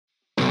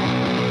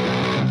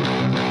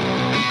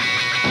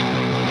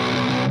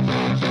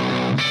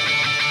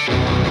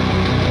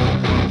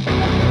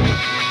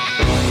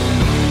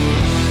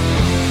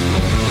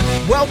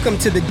Welcome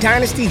to the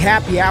Dynasty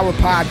Happy Hour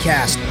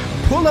podcast.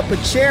 Pull up a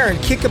chair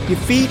and kick up your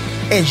feet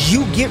as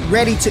you get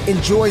ready to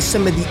enjoy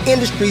some of the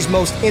industry's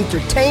most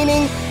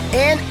entertaining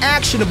and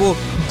actionable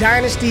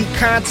Dynasty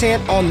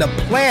content on the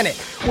planet.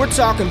 We're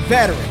talking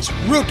veterans,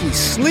 rookies,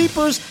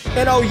 sleepers,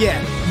 and oh yeah,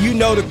 you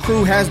know the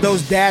crew has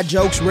those dad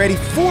jokes ready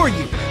for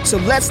you. So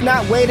let's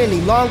not wait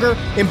any longer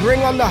and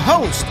bring on the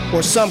host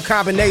or some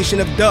combination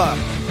of Doug,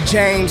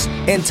 James,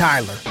 and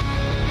Tyler.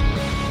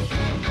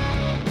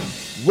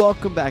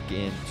 Welcome back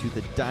into the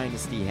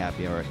Dynasty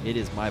Happy Hour. It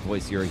is my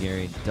voice you're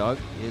hearing. Doug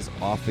is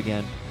off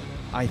again.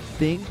 I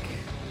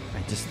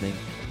just think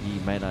he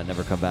might not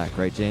never come back,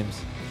 right, James?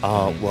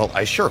 Well,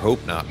 I sure hope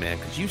not, man,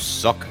 because you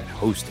suck at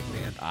hosting,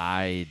 man.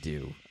 I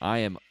do. I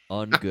am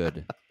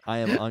ungood. I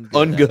am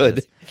ungood.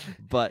 Ungood.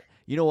 But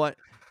you know what?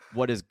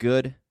 What is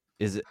good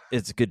is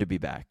it's good to be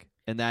back.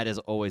 And that is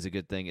always a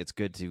good thing. It's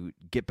good to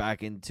get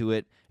back into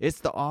it. It's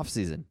the off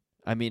season.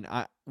 I mean,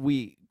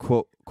 we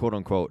quote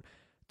unquote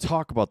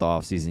talk about the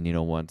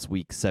offseason, once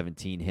week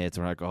 17 hits,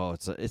 we're like, oh,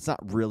 it's not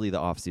really the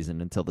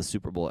offseason until the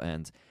Super Bowl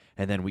ends.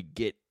 And then we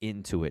get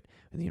into it.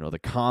 The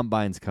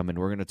combine's coming.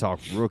 We're going to talk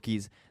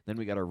rookies. Then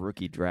we got our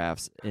rookie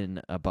drafts in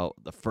about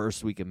the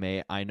first week of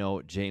May. I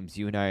know, James,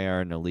 you and I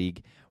are in a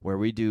league where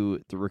we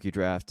do the rookie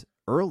draft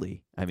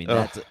early. I mean,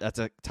 that's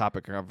a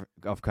topic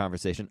of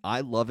conversation.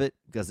 I love it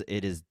because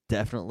it is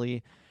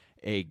definitely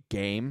a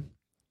game.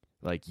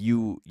 Like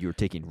you're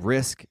taking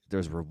risk.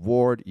 There's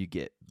reward. You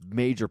get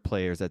major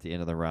players at the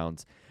end of the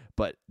rounds.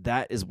 But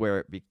that is where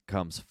it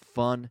becomes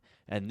fun.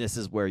 And this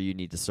is where you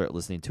need to start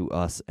listening to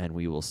us. And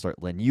we will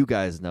start letting you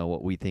guys know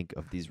what we think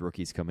of these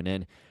rookies coming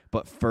in.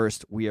 But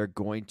first, we are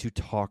going to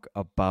talk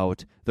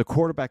about the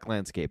quarterback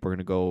landscape. We're going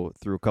to go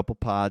through a couple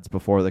pods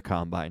before the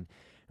combine.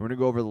 We're going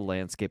to go over the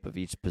landscape of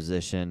each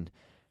position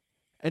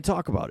and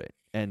talk about it.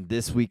 And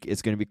this week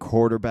it's going to be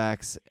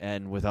quarterbacks,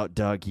 and without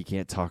Doug, he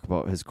can't talk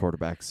about his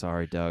quarterback.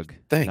 Sorry, Doug.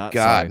 Thank God,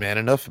 sorry. Man.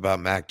 Enough about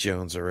Mac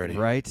Jones already.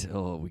 Right?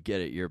 Oh, we get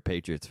it. You're a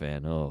Patriots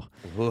fan. Oh.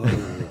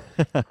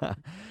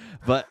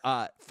 But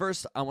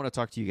first, I want to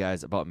talk to you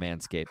guys about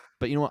Manscaped.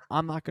 But you know what?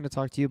 I'm not going to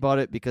talk to you about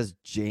it because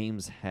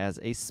James has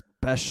a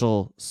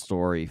special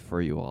story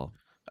for you all.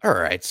 All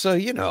right. So,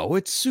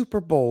 it's Super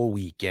Bowl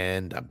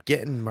weekend. I'm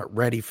getting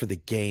ready for the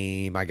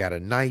game. I got a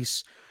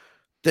nice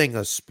thing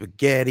of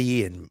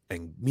spaghetti and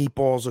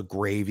meatballs of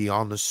gravy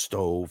on the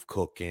stove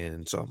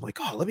cooking. So I'm like,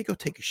 oh, let me go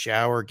take a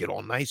shower, get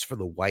all nice for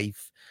the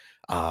wife.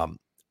 The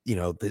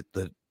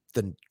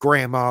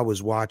grandma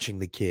was watching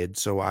the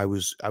kids, so I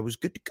was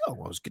good to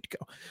go.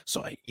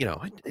 So I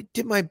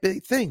did my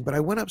big thing, but I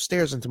went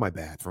upstairs into my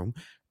bathroom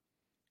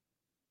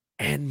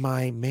and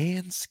my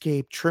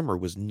Manscaped trimmer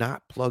was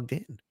not plugged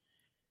in.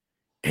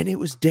 And it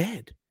was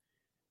dead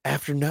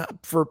after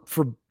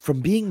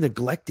from being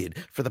neglected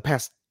for the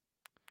past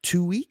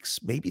 2 weeks,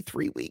 maybe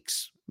 3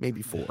 weeks,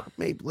 maybe 4.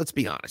 Maybe, let's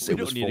be honest. We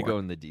don't need to go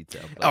in the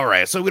detail. But... All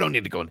right, so we don't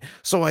need to go in.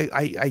 So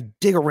I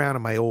dig around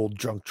in my old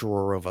junk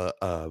drawer of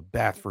a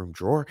bathroom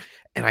drawer,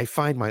 and I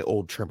find my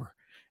old trimmer.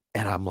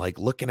 And I'm like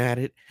looking at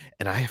it,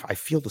 and I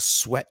feel the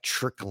sweat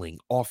trickling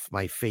off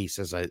my face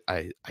as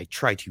I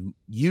try to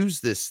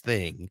use this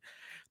thing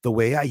the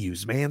way I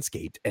use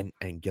Manscaped.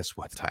 And guess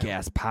what, Tyler?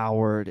 Gas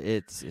powered.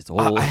 It's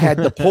old. I had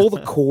to pull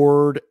the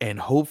cord, and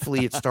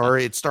hopefully it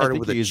started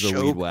with a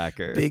choke. Weed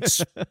whacker. Big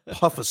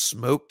puff of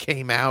smoke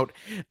came out,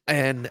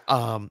 and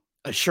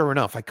sure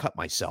enough, I cut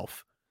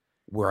myself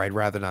where I'd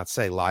rather not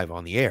say live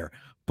on the air.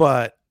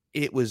 But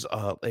it was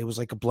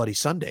like a bloody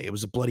Sunday. It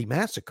was a bloody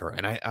massacre,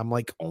 and I'm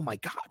like, oh my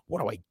God,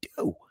 what do I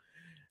do?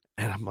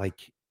 And I'm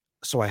like,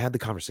 so I had the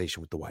conversation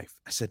with the wife.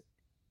 I said,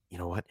 you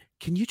know what?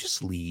 Can you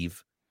just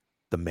leave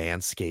the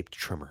Manscaped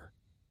trimmer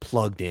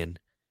plugged in?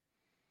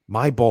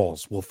 My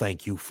balls will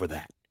thank you for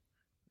that.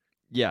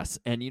 Yes,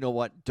 and you know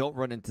what? Don't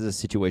run into this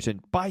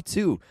situation. Buy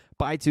two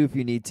if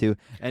you need to.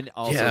 And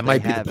also, that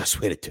might be the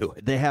best way to do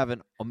it. They have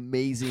an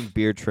amazing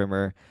beard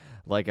trimmer.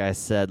 Like I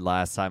said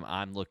last time,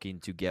 I'm looking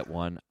to get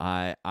one.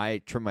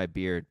 I trim my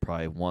beard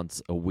probably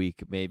once a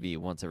week, maybe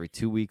once every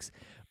 2 weeks.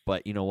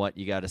 But you know what?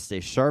 You got to stay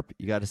sharp.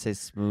 You got to stay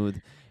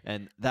smooth.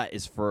 And that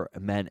is for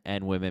men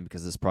and women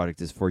because this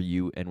product is for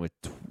you. And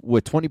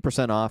with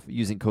 20% off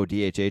using code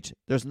DHH,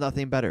 there's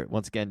nothing better.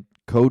 Once again,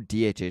 code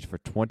DHH for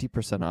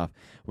 20% off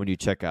when you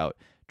check out.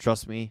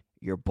 Trust me,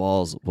 your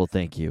balls will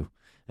thank you.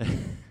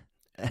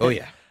 Oh,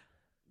 yeah.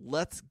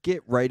 Let's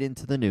get right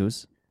into the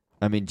news.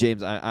 I mean,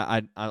 James,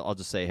 I'll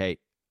just say, hey,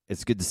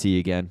 it's good to see you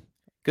again.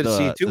 Good to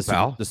see you too,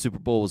 pal. The Super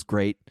Bowl was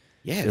great.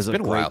 Yeah, it's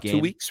been a while. Game. 2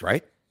 weeks,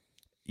 right?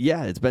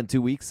 Yeah, it's been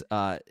 2 weeks.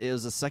 It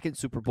was the second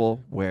Super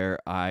Bowl where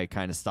I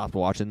kind of stopped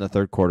watching the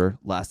third quarter.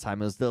 Last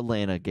time it was the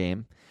Atlanta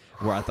game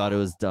where I thought it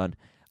was done.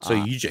 So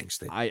you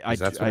jinxed it.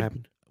 That's what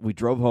happened? We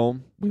drove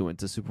home. We went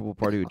to Super Bowl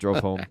party. We drove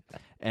home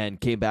and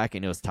came back,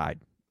 and it was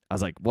tied. I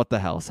was like, what the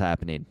hell is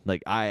happening?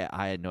 Like, I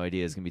had no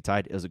idea it was going to be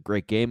tied. It was a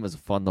great game. It was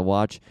fun to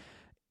watch.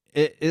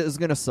 It was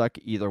going to suck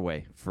either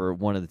way for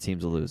one of the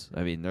teams to lose.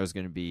 I mean, there's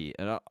going to be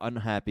an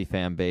unhappy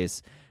fan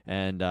base,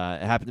 and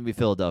it happened to be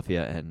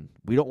Philadelphia, and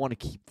we don't want to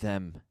keep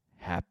them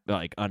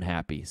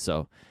unhappy.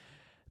 So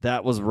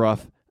that was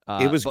rough.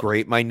 It was But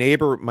great. My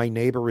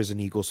neighbor is an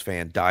Eagles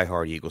fan,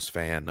 diehard Eagles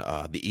fan.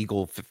 The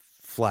Eagle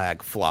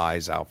flag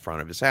flies out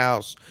front of his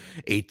house.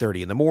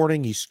 8:30 in the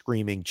morning, he's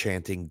screaming,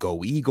 chanting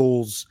 "Go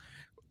Eagles,"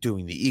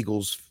 doing the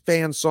Eagles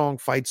fan song,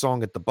 fight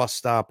song at the bus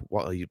stop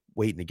while he's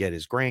waiting to get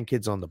his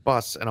grandkids on the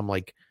bus. And I'm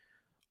like,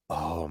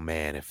 oh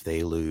man, if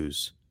they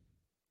lose,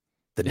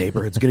 the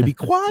neighborhood's going to be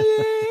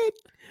quiet.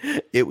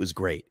 It was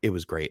great. It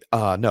was great.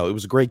 No, it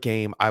was a great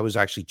game. I was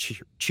actually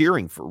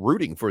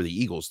rooting for the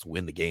Eagles to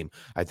win the game.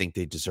 I think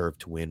they deserve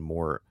to win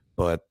more,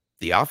 but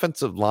the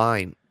offensive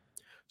line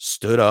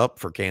stood up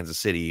for Kansas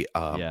City.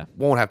 Yeah.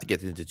 Won't have to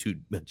get into too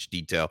much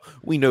detail.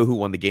 We know who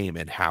won the game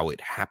and how it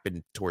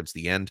happened towards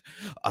the end.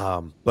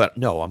 But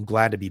no, I'm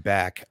glad to be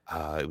back.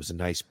 It was a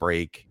nice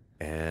break,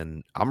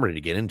 and I'm ready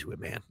to get into it,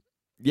 man.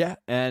 Yeah,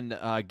 and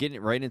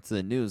getting right into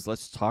the news,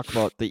 let's talk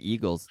about the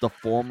Eagles, the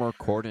former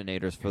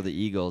coordinators for the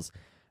Eagles.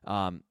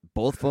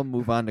 Both of them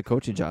move on to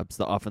coaching jobs.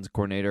 The offensive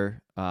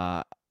coordinator,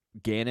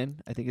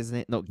 Gannon, I think his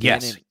name. No,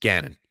 Gannon. Yes,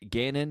 Gannon.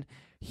 Gannon.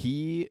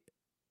 Shane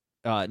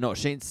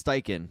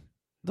Steichen,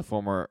 the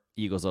former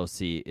Eagles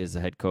OC, is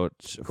the head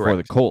coach for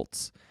the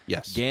Colts.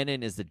 Yes.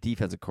 Gannon is the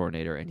defensive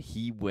coordinator, and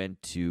he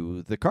went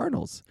to the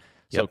Cardinals.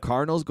 So Yep.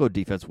 Cardinals go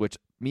defense, which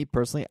me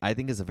personally, I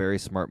think is a very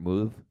smart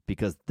move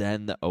because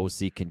then the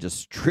OC can just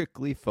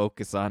strictly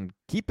focus on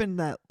keeping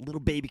that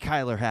little baby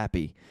Kyler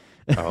happy.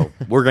 Oh,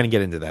 we're going to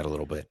get into that a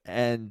little bit.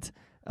 And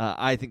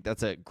I think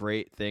that's a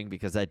great thing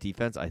because that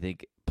defense, I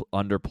think,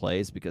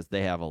 underplays because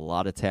they have a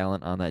lot of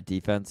talent on that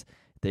defense.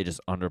 They just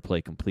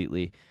underplay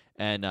completely.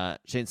 And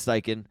Shane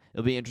Steichen,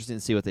 it'll be interesting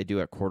to see what they do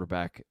at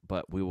quarterback,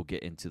 but we will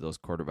get into those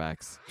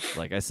quarterbacks,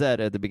 like I said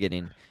at the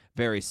beginning,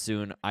 very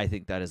soon. I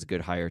think that is a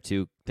good hire,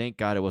 too. Thank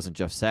God it wasn't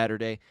Jeff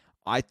Saturday.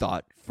 I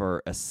thought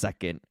for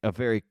a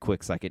very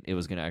quick second, it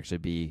was going to actually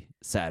be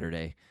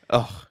Saturday.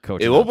 Oh,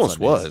 coaching it on almost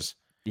Sundays. was.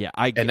 Yeah,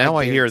 And now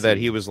I hear that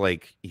guarantee-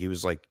 he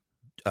was like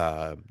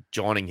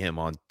joining him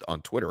on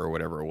Twitter or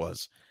whatever it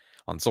was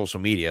on social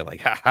media,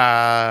 like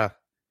Oh,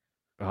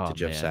 to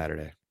Jeff man.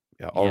 Saturday.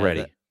 Yeah,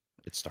 already that-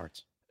 it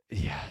starts.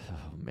 Yeah,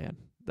 oh man,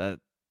 that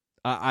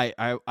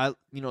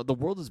the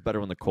world is better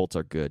when the Colts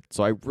are good.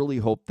 So I really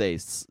hope they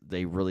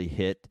really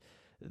hit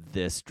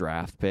this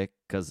draft pick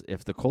because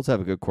if the Colts have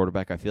a good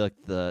quarterback, I feel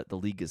like the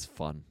league is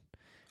fun.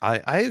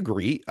 I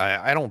agree.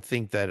 I don't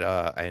think that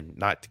and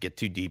not to get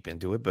too deep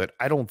into it, but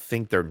I don't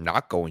think they're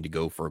not going to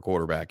go for a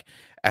quarterback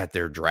at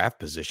their draft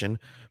position.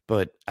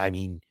 But I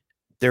mean,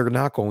 they're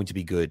not going to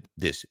be good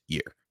this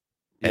year.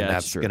 And Yeah,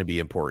 that's true. going to be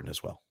important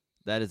as well.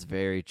 That is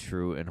very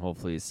true, and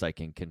hopefully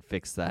Steichen can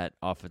fix that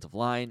offensive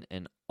line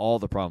and all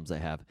the problems they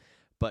have.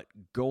 But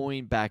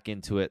going back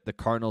into it, the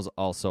Cardinals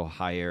also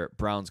hire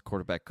Browns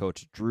quarterback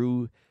coach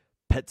Drew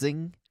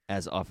Petzing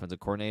as offensive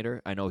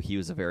coordinator. I know he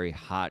was a very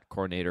hot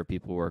coordinator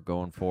people were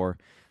going for,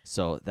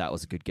 so that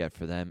was a good get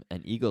for them.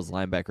 And Eagles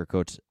linebacker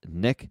coach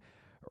Nick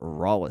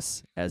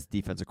Rawlis as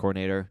defensive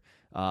coordinator.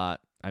 Knows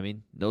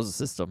the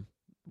system,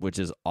 which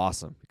is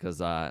awesome because,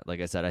 like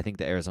I said, I think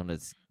the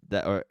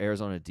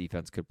Arizona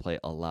defense could play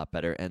a lot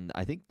better, and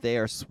I think they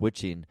are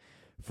switching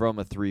from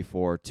a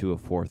 3-4 to a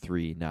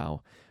 4-3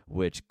 now,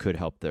 which could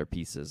help their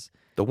pieces.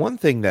 The one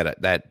thing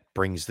that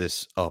brings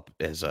this up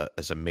as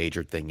a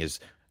major thing is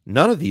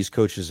none of these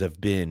coaches have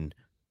been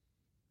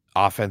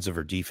offensive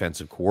or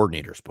defensive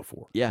coordinators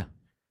before. Yeah.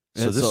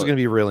 So this is going to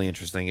be really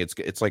interesting.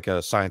 It's like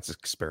a science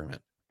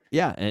experiment.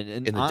 Yeah,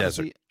 and in the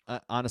desert.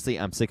 Honestly,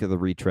 I'm sick of the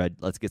retread.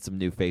 Let's get some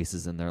new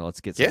faces in there.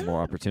 Let's get some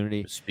more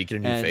opportunity. Speaking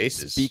of new And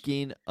faces.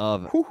 Speaking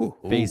of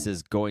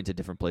faces going to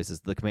different places,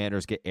 the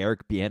Commanders get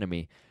Eric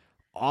Bieniemy.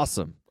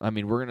 Awesome. I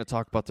mean, we're going to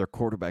talk about their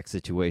quarterback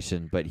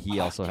situation, but he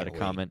also had a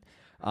comment.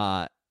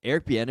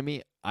 Eric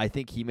Bieniemy, I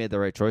think he made the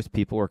right choice.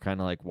 People were kind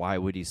of like, why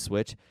would he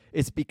switch?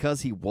 It's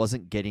because he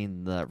wasn't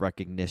getting the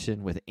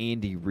recognition with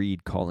Andy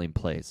Reid calling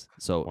plays.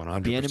 So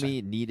 100%.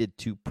 Bieniemy needed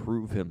to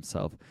prove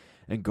himself.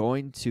 And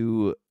going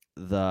to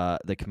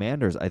the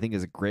Commanders, I think,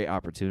 is a great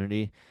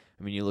opportunity.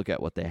 I mean, you look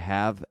at what they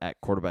have at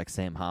quarterback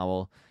Sam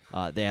Howell.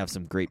 They have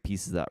some great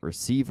pieces at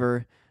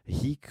receiver.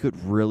 He could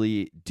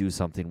really do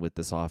something with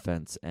this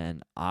offense,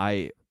 and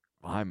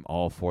I'm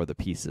all for the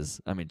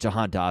pieces. I mean,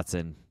 Jahan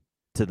Dotson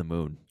to the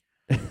moon.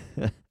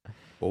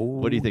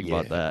 What do you think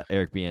about that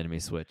Eric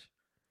Bieniemy switch?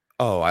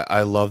 Oh,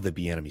 I love the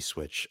Bieniemy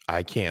switch.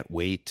 I can't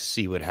wait to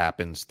see what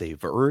happens.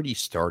 They've already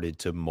started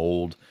to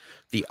mold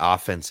the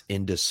offense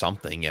into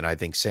something, and I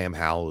think Sam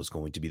Howell is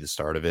going to be the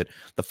start of it.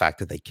 The fact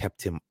that they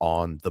kept him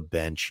on the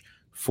bench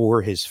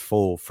for his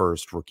full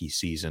first rookie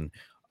season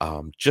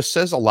just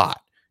says a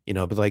lot,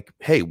 but like,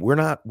 hey, we're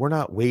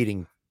not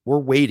waiting. We're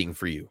waiting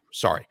for you.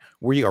 Sorry.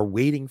 We are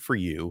waiting for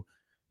you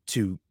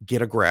to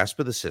get a grasp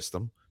of the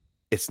system.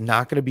 It's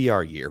not going to be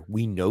our year.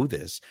 We know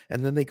this.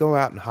 And then they go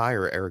out and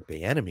hire Eric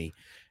Bieniemy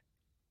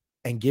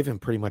and give him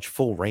pretty much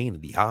full reign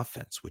of the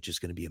offense, which is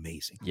going to be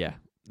amazing. Yeah,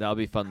 that'll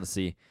be fun to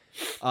see.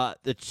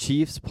 The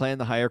Chiefs plan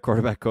to hire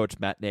quarterback coach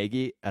Matt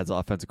Nagy as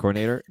offensive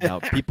coordinator. Now,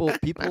 people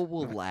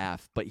will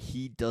laugh, but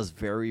he does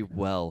very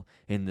well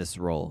in this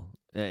role.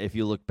 If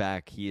you look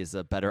back, he is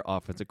a better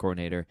offensive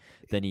coordinator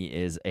than he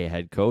is a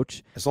head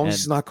coach. As long as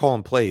he's not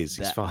calling plays,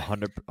 he's fine.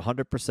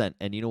 100%.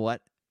 And you know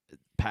what?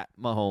 Pat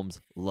Mahomes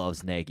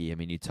loves Nagy. I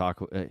mean,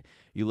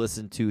 you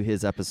listen to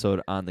his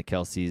episode on the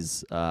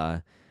Kelsey's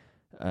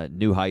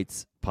New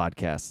Heights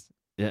podcast,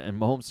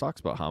 and Mahomes talks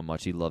about how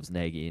much he loves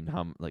Nagy and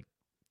how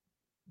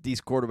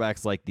these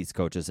quarterbacks like these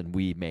coaches, and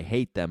we may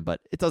hate them,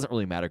 but it doesn't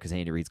really matter because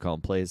Andy Reid's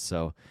calling plays.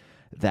 So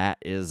that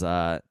is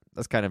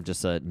that's kind of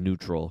just a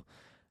neutral.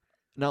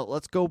 Now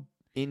let's go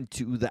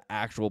into the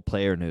actual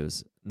player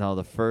news. Now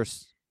the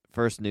first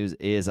news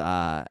is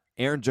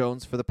Aaron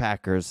Jones for the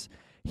Packers.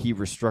 He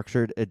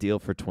restructured a deal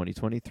for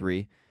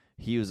 2023.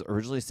 He was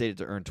originally stated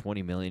to earn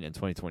 $20 million in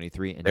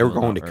 2023, and they were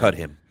going to cut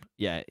him.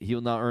 Yeah, he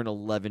will now earn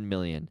 $11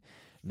 million.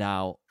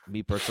 Now,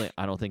 me personally,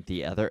 I don't think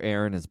the other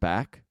Aaron is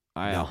back.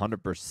 I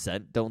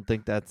 100% don't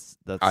think that's.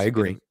 I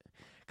agree.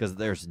 Because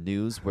there's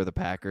news where the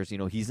Packers,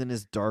 he's in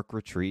his dark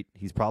retreat.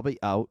 He's probably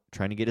out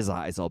trying to get his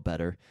eyes all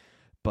better.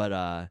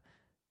 But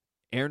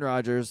Aaron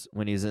Rodgers,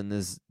 when he's in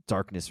this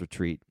darkness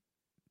retreat,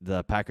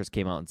 the Packers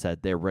came out and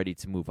said they're ready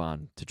to move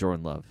on to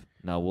Jordan Love.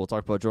 Now, we'll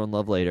talk about Jordan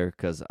Love later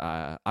because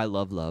I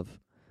love Love.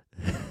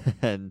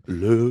 and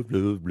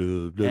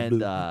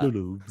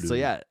so,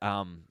 yeah,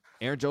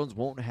 Aaron Jones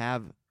won't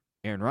have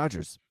Aaron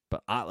Rodgers.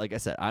 But like I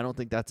said, I don't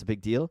think that's a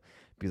big deal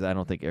because I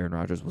don't think Aaron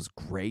Rodgers was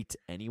great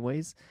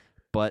anyways.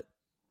 But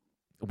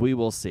we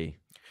will see.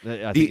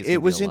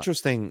 It was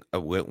interesting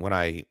when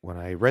I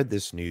read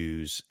this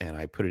news and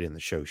I put it in the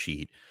show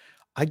sheet.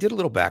 I did a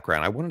little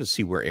background. I wanted to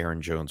see where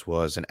Aaron Jones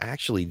was, and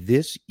actually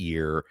this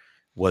year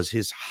was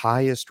his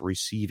highest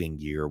receiving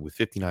year with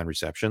 59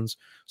 receptions.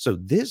 So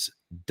this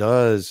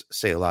does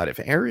say a lot. If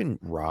Aaron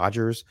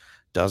Rodgers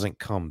doesn't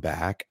come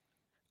back,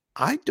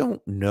 I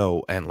don't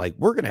know. And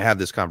we're going to have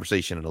this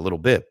conversation in a little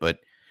bit, but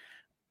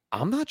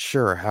I'm not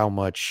sure how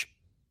much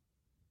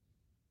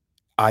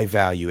I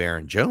value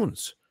Aaron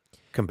Jones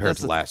compared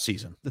to last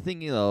season. The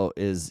thing,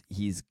 is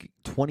he's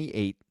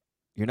 28.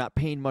 You're not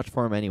paying much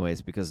for him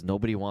anyways because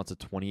nobody wants a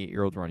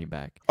 28-year-old running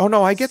back. Oh,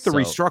 no, I get the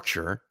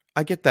restructure.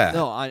 I get that.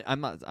 No,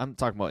 I'm not. I'm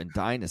talking about in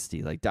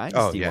Dynasty.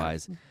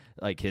 Dynasty-wise,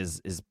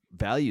 his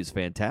value is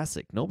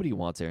fantastic. Nobody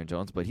wants Aaron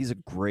Jones, but he's a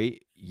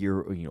great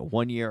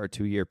 1 year or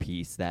 2 year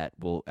piece that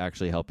will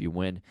actually help you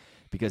win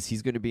because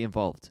he's going to be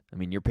involved. I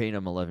mean, you're paying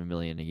him $11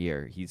 million a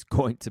year. He's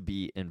going to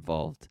be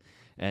involved,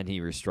 and he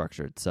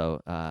restructured.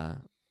 So,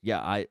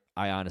 I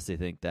honestly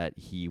think that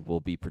he will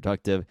be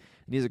productive,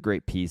 and he's a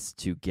great piece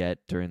to get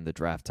during the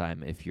draft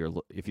time if you're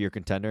a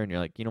contender and you're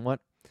like, you know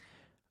what,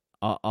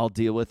 I'll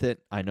deal with it.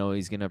 I know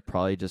he's gonna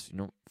probably just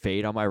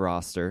fade on my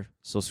roster,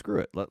 so screw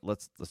it.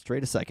 Let's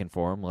trade a second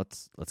for him.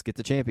 Let's get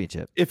the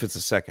championship. If it's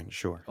a second,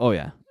 sure. Oh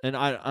yeah, and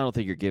I don't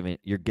think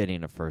you're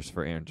getting a first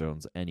for Aaron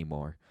Jones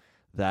anymore.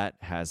 That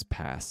has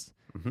passed.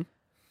 Mm-hmm.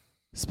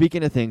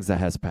 Speaking of things that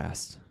has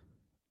passed,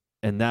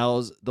 and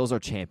those are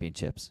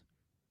championships.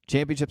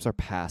 Championships are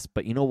past,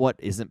 but you know what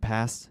isn't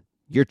past?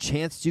 Your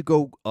chance to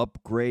go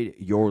upgrade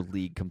your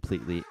league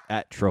completely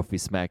at Trophy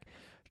Smack.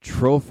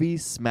 Trophy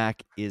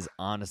Smack is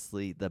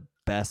honestly the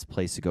best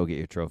place to go get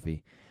your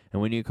trophy.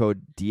 And when you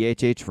code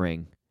DHH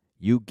ring,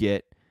 you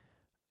get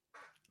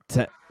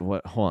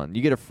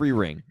you get a free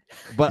ring.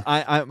 But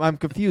I'm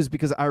confused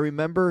because I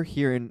remember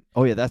hearing,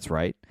 oh yeah, that's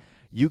right.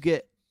 You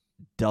get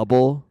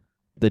double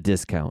the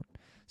discount.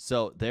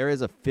 So there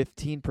is a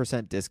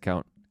 15%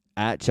 discount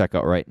at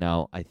checkout right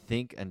now, I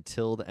think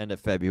until the end of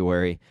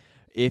February.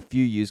 If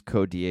you use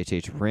code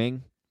DHH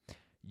ring,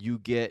 you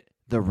get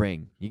the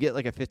ring. You get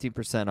a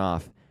 15%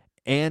 off,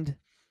 and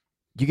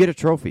you get a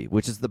trophy,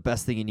 which is the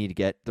best thing you need to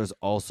get. There's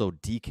also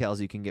decals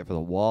you can get for the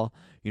wall.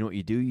 You know what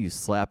you do? You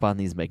slap on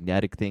these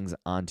magnetic things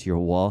onto your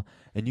wall,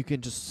 and you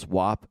can just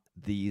swap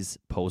these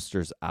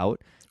posters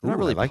out. They're not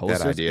really I like posters.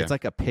 that idea. It's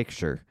like a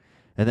picture.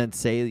 And then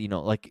say,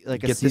 like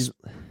get this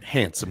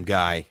handsome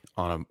guy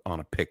on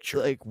a picture.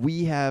 Like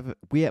we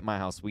at my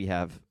house, we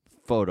have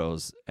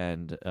photos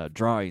and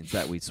drawings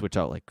that we switch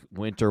out, like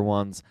winter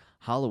ones,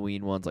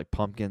 Halloween ones, like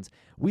pumpkins.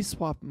 We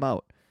swap them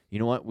out. You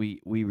know what?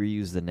 We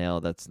reuse the nail.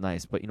 That's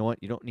nice. But you know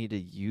what? You don't need to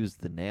use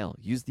the nail.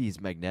 Use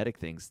these magnetic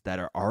things that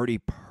are already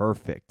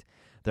perfect.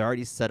 They're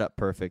already set up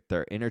perfect.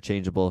 They're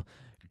interchangeable.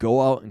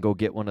 Go out and go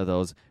get one of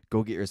those.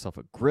 Go get yourself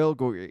a grill.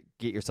 Go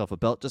get yourself a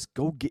belt. Just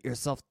go get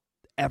yourself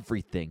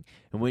everything.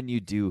 And when you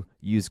do,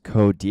 use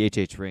code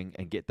DHH ring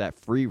and get that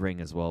free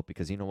ring as well,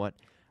 because you know what?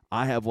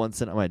 I have one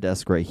sitting on my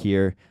desk right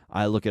here.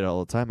 I look at it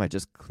all the time. I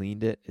just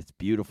cleaned it. It's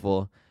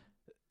beautiful.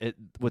 It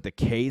with the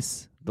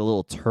case, the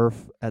little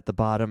turf at the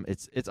bottom.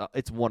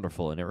 It's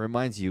wonderful, and it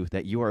reminds you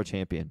that you are a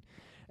champion.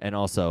 And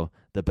also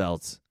the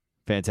belts,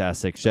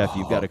 fantastic. Chef,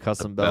 you've got a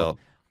custom belt.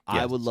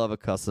 Yes. I would love a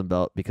custom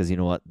belt because you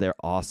know what? They're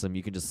awesome.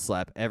 You can just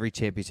slap every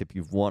championship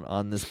you've won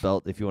on this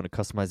belt if you want to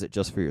customize it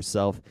just for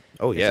yourself.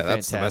 Oh, yeah,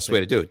 that's the best way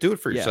to do it. Do it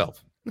for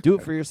yourself. Do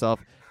it for yourself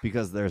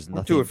because there's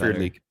nothing do it for better.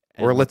 Your league.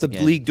 Or let the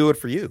league do it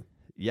for you.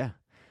 Yeah.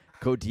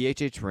 Code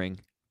DHH ring.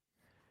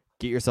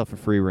 Get yourself a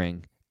free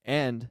ring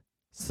and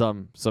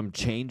some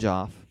change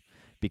off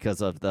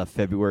because of the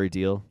February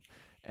deal.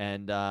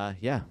 And,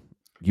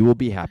 you will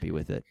be happy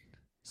with it.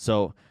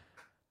 So,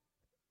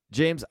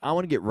 James, I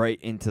want to get right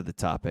into the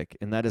topic,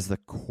 and that is the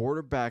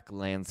quarterback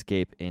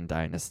landscape in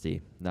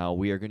Dynasty. Now,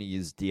 we are going to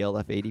use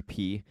DLF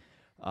ADP.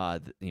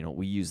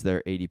 We use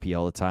their ADP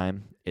all the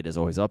time. It is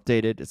always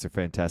updated. It's a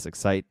fantastic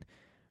site.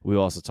 We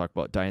also talk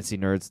about Dynasty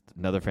Nerds,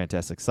 another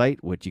fantastic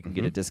site, which you can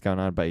get a discount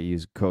on by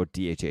using code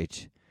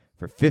DHH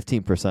for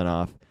 15%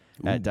 off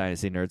at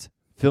Dynasty Nerds.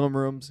 Film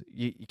rooms,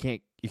 you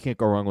can't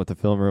go wrong with the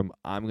film room.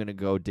 I'm going to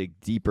go dig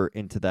deeper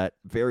into that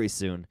very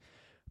soon,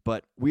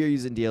 but we are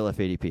using DLF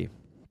ADP.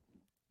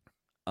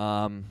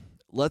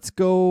 Let's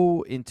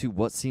go into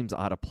what seems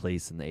out of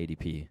place in the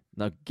ADP.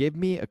 Now, give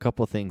me a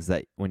couple of things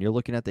that when you're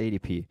looking at the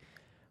ADP,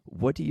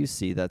 what do you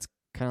see that's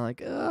kind of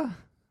like,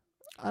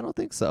 I don't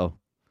think so.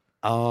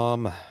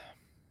 A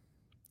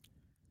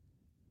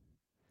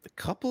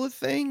couple of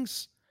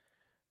things.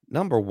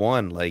 Number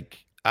one,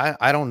 like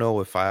I don't know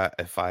if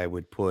I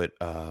would put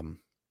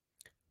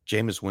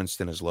Jameis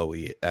Winston as low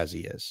as he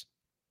is.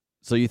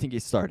 So you think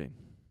he's starting?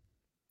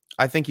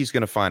 I think he's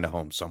going to find a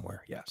home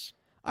somewhere. Yes.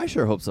 I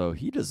sure hope so.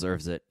 He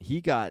deserves it.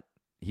 He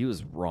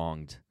was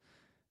wronged,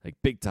 like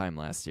big time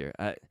last year.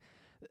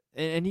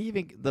 And he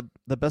even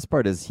the best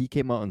part is he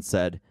came out and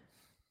said,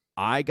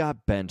 "I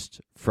got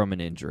benched from an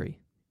injury."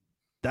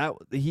 That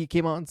he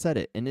came out and said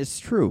it, and it's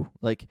true.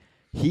 Like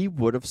he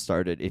would have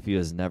started if he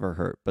was never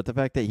hurt, but the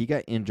fact that he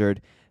got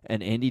injured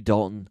and Andy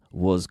Dalton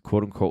was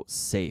quote unquote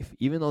safe,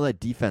 even though that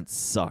defense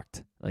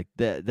sucked. Like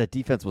that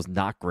defense was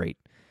not great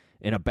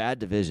in a bad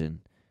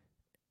division,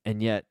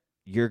 and yet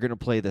you're going to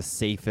play the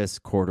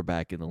safest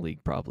quarterback in the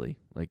league probably.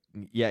 Like,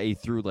 yeah, he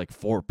threw like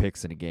 4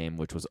 picks in a game,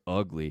 which was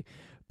ugly,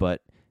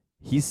 but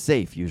he's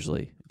safe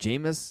usually.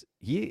 Jameis,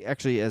 he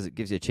actually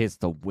gives you a chance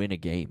to win a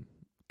game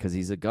because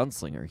he's a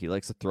gunslinger. He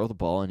likes to throw the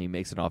ball, and he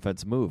makes an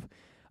offensive move.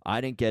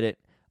 I didn't get it.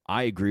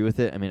 I agree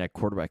with it. I mean, at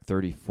quarterback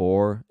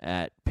 34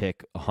 at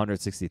pick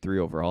 163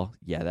 overall,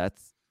 yeah,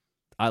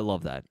 I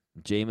love that.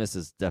 Jameis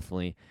is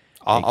definitely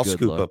I'll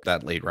scoop up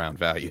that late round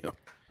value.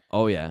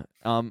 Oh, yeah.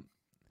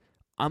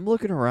 I'm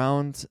looking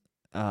around.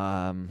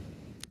 We'll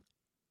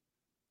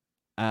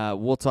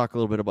talk a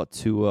little bit about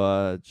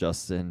Tua,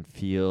 Justin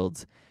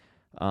Fields,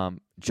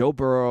 Joe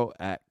Burrow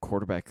at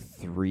quarterback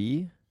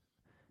 3.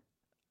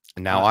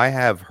 Now I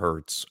have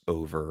Hurts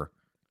over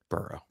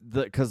Burrow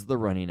because the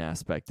running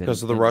aspect,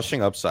 because of the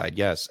rushing upside.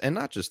 Yes, and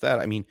not just that.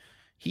 I mean,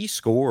 he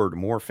scored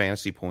more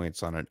fantasy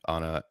points on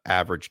a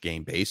average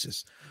game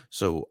basis.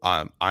 So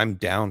I'm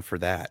down for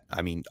that.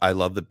 I mean, I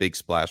love the big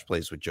splash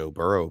plays with Joe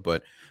Burrow,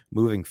 but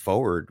moving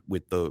forward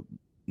with the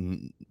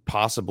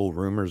possible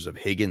rumors of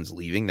Higgins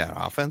leaving that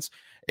offense,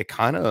 it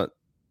kind of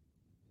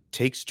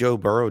takes Joe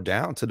Burrow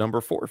down to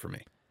number 4 for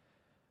me.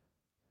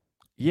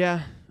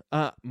 Yeah,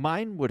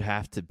 mine would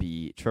have to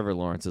be Trevor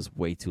Lawrence is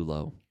way too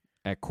low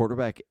at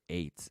quarterback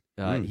 8.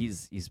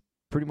 He's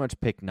pretty much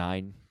pick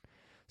 9.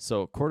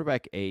 So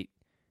quarterback 8.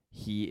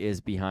 He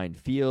is behind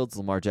Fields,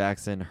 Lamar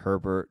Jackson,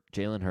 Herbert,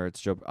 Jalen Hurts,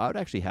 Joe. I would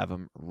actually have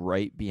him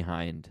right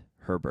behind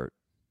Herbert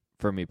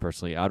for me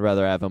personally. I'd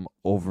rather have him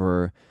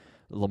over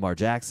Lamar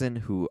Jackson,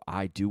 who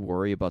I do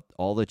worry about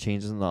all the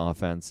changes in the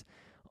offense.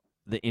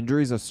 The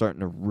injuries are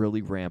starting to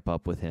really ramp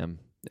up with him.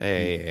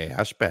 Hey,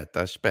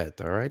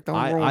 aspetta, all right?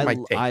 Don't ruin my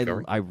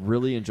take. I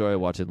really enjoy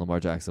watching Lamar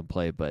Jackson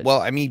play, but well,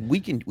 I mean,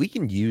 we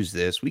can use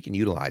this. We can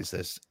utilize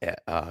this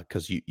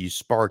because you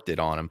sparked it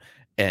on him.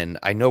 And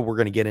I know we're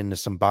going to get into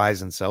some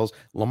buys and sells.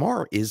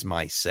 Lamar is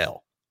my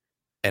sell,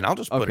 and I'll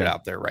just put it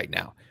out there right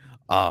now.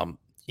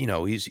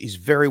 He's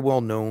very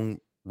well known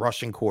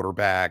rushing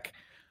quarterback,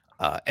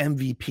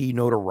 MVP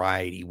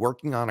notoriety,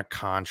 working on a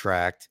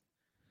contract.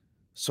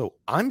 So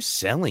I'm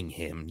selling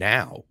him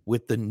now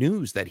with the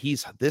news that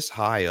he's this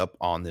high up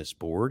on this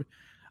board.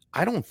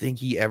 I don't think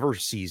he ever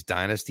sees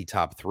Dynasty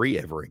top 3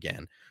 ever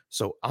again.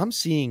 So I'm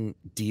seeing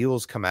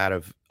deals come out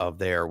of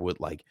there with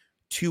like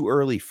 2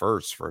 early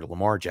firsts for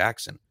Lamar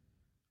Jackson.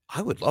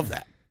 I would love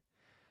that.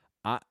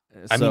 I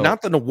mean,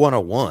 not the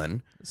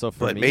 101,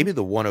 but maybe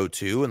the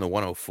 102 and the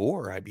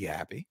 104. I'd be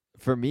happy.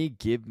 For me,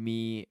 give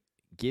me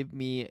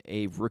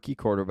a rookie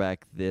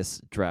quarterback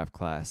this draft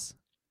class,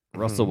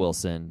 Russell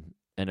Wilson,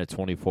 and a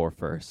 24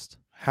 first.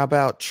 How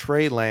about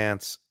Trey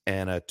Lance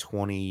and a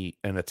 20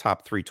 and a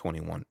top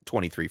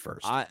 23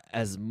 first?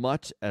 As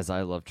much as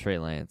I love Trey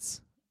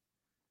Lance,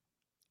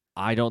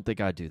 I don't think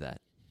I'd do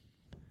that.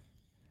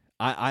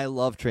 I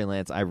love Trey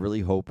Lance. I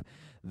really hope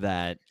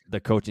that the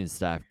coaching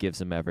staff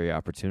gives him every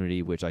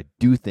opportunity, which I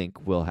do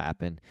think will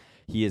happen.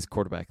 He is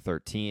quarterback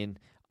 13.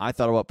 I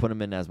thought about putting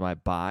him in as my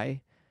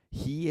buy.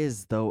 He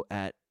is, though,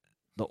 at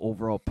the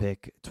overall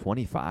pick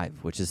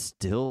 25, which is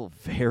still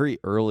very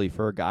early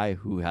for a guy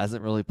who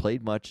hasn't really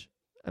played much.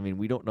 I mean,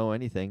 we don't know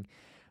anything.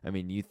 I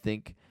mean, you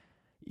think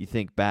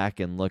back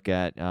and look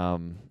at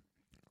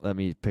let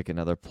me pick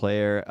another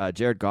player.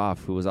 Jared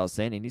Goff, who was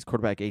outstanding. He's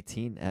quarterback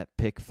 18 at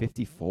pick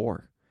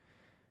 54.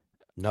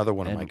 Another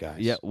one of my guys.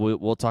 Yeah,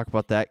 we'll talk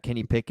about that.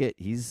 Kenny Pickett,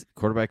 he's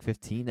quarterback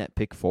 15 at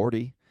pick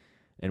 40.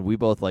 And we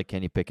both like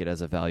Kenny Pickett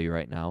as a value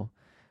right now.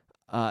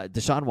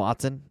 Deshaun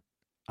Watson.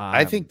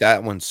 I think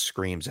that one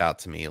screams out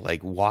to me.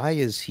 Like, why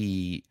is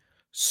he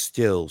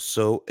still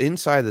so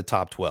inside the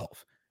top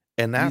 12.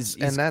 And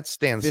that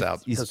stands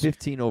out. He's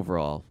 15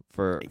 overall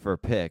for a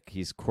pick.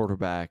 He's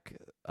quarterback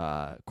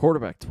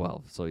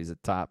 12. So he's a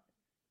top,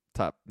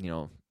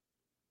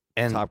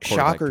 and top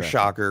quarterback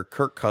shocker,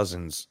 Kirk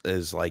Cousins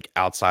is like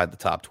outside the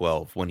top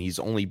 12 when he's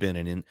only been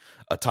in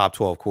a top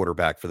 12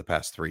 quarterback for the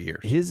past 3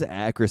 years. His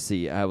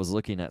accuracy, I was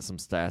looking at some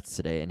stats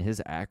today, and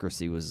his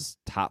accuracy was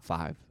top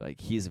 5. Like,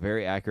 he's a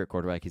very accurate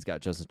quarterback. He's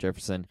got Justin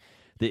Jefferson.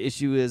 The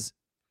issue is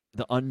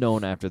the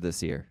unknown after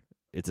this year.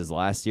 It's his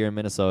last year in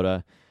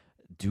Minnesota.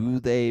 Do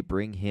they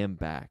bring him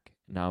back?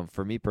 Now,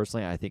 for me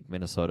personally, I think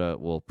Minnesota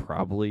will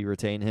probably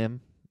retain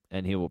him,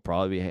 and he will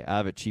probably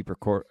have a cheaper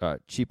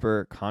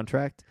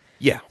contract.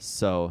 Yeah.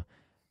 So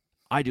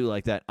I do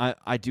like that.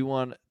 I do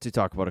want to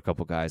talk about a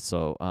couple guys.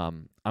 So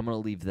I'm going to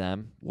leave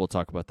them. We'll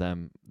talk about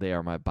them. They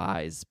are my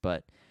buys,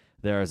 but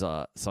there's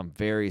some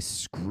very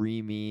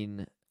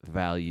screaming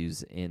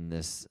values in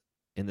this,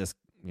 the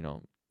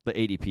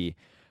ADP.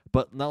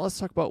 But now let's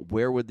talk about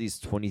where would these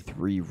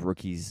 23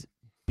 rookies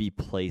be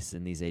placed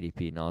in these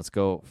ADP. Now let's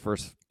go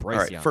first.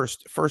 Bryce Young.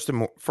 First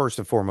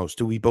and foremost,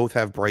 do we both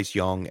have Bryce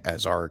Young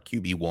as our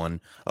QB1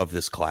 of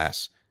this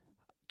class?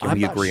 Can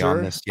we agree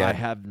on this yet? I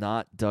have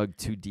not dug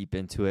too deep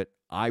into it.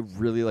 I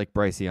really like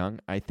Bryce Young.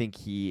 I think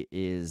he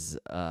is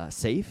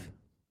safe.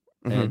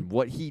 Mm-hmm. And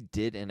what he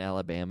did in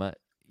Alabama,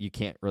 you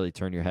can't really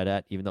turn your head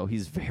at, even though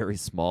he's very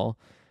small,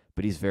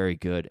 but he's very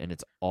good. And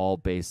it's all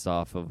based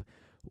off of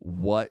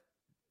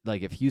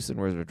if Houston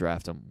were to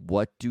draft him,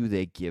 what do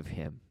they give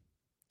him?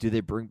 Do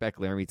they bring back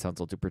Laremy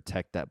Tunsil to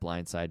protect that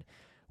blind side?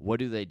 What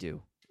do they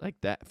do? Like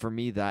that, for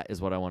me, that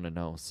is what I want to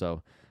know.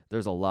 So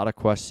there's a lot of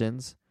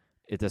questions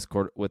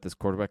with this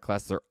quarterback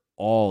class. They're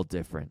all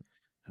different.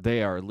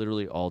 They are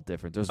literally all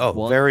different. There's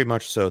very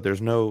much so.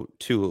 There's no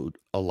two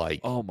alike.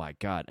 Oh my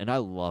God. And I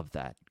love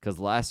that because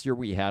last year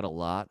we had a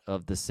lot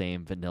of the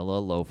same vanilla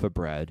loaf of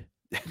bread.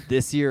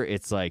 This year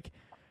it's like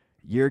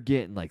you're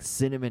getting like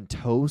cinnamon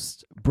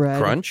toast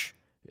bread. Crunch?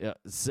 Yeah,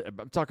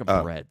 I'm talking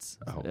breads.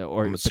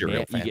 Or I'm a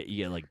cereal fan.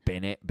 You get like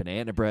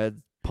banana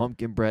bread,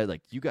 pumpkin bread.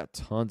 Like you got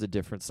tons of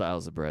different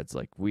styles of breads.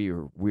 Like we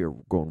are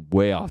going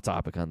way off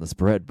topic on this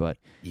bread, but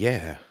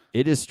yeah,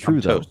 it is true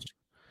though. Toast.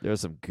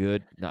 There's some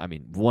good. I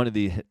mean,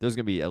 there's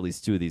gonna be at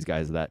least 2 of these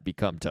guys that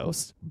become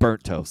toast,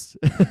 burnt toast.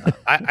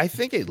 I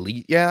think at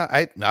least,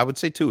 yeah, I would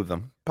say 2 of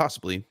them,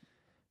 possibly.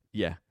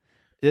 Yeah,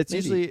 it's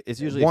usually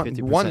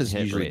 50%. One is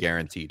usually rate.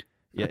 Guaranteed.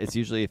 Yeah, it's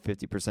usually a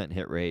 50%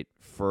 hit rate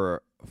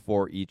for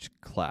each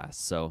class.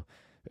 So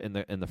in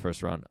the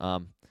first round,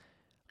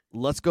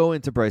 let's go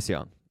into Bryce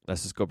Young.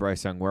 Let's just go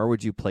Bryce Young. Where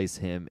would you place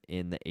him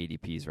in the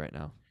ADPs right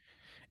now?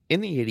 In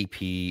the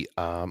ADP,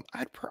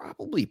 I'd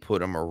probably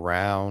put him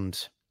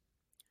around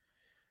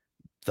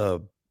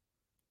the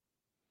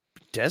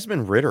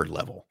Desmond Ridder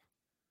level.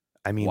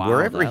 I mean,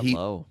 wherever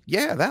low.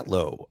 Yeah, that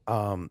low.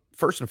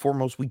 First and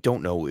foremost, we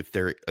don't know if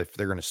they're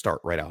going to start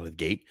right out of the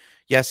gate.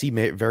 Yes, he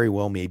may very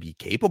well be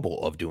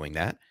capable of doing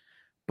that,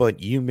 but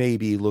you may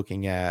be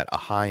looking at a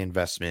high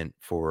investment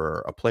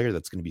for a player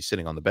that's going to be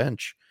sitting on the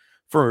bench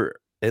for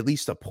at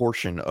least a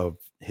portion of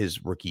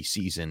his rookie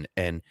season,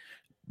 and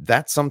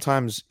that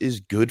sometimes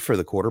is good for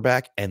the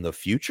quarterback and the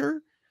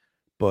future.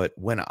 But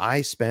when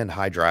I spend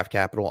high draft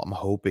capital, I'm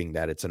hoping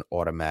that it's an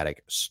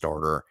automatic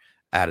starter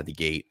out of the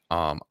gate.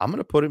 I'm going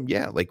to put him,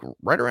 like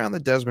right around the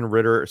Desmond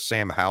Ridder,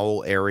 Sam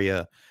Howell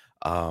area.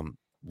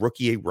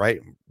 Rookie, right?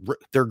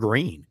 They're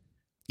green.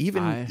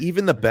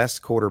 Even the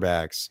best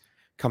quarterbacks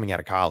coming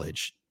out of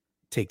college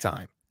take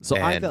time. So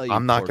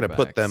I'm not going to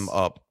put them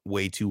up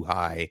way too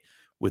high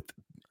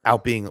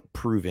without being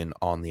proven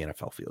on the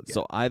NFL field yet.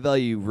 So I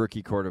value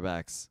rookie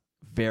quarterbacks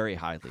very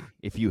highly.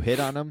 If you hit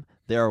on them,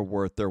 they are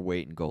worth their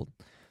weight in gold.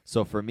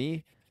 So for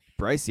me,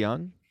 Bryce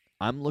Young,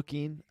 I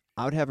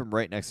would have him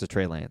right next to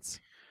Trey Lance.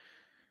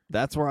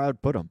 That's where I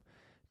would put him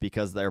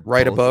because they're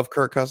right above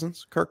Kirk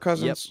Cousins. Kirk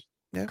Cousins.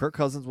 Yep. Yeah. Kirk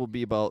Cousins will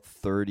be about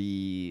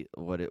 30.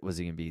 What was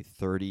he going to be?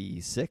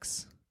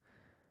 36?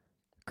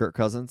 Kirk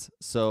Cousins.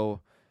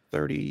 So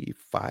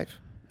 35.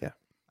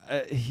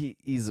 Yeah.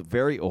 He's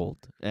very old,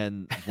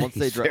 and once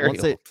they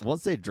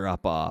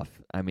drop off,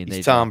 I mean,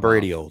 he's Tom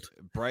Brady old.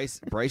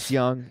 Bryce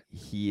Young,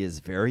 he is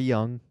very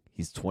young.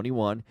 He's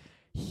 21.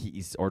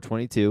 Or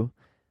 22.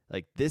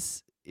 Like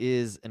this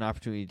is an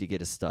opportunity to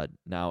get a stud.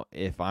 Now,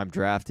 if I'm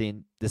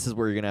drafting, this is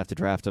where you're going to have to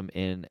draft him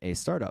in a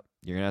startup.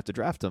 You're going to have to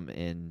draft him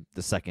in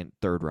the second,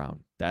 third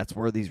round. That's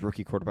where these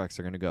rookie quarterbacks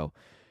are going to go.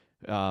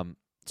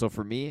 So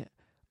for me,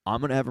 I'm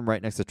going to have him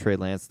right next to Trey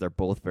Lance. They're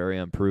both very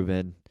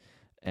unproven.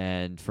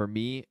 And for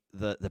me,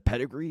 the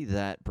pedigree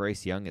that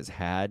Bryce Young has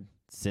had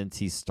since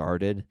he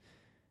started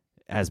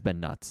has been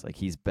nuts. Like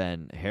he's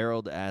been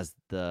heralded as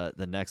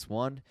the next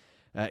one.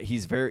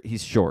 He's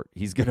short.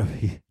 He's gonna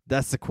be.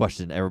 That's the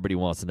question everybody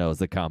wants to know is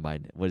the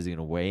combine. What is he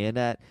gonna weigh in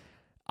at?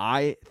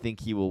 I think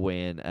he will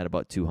weigh in at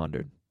about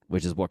 200,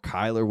 which is what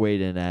Kyler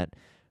weighed in at.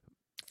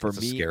 That's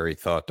a scary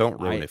thought.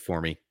 Don't ruin it for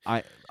me.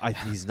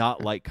 He's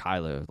not like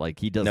Kyler. Like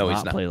he does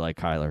not play like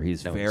Kyler.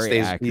 He's very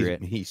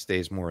accurate. He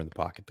stays more in the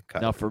pocket than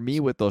Kyler. Now for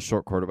me with those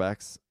short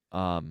quarterbacks,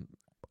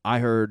 I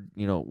heard,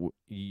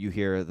 you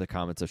hear the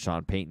comments of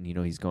Sean Payton,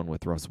 he's going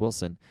with Russ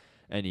Wilson,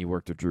 and he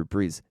worked with Drew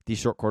Brees. These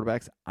short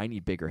quarterbacks, I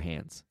need bigger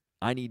hands.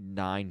 I need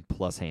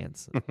 9+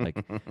 hands. Like,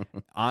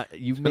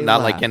 you may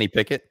not laugh. like Kenny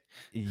Pickett.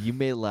 You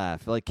may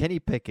laugh. Like Kenny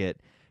Pickett,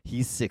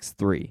 he's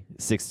 6'3",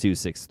 6'2",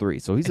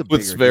 6'3", so he's a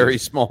with bigger very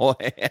dude. small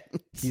hands.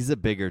 He's a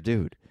bigger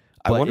dude.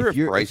 I But wonder if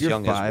Bryce you're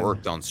Young has 5,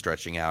 worked on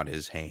stretching out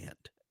his hand,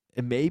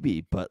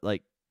 maybe, but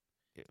like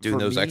doing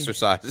for those me-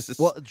 exercises.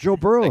 Well, Joe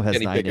Burrow like has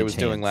Kenny 9-inch Pickett was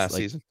doing hands. last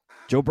Like, season.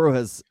 Joe Burrow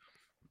has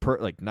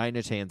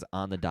 9-inch hands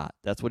on the dot.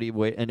 That's what he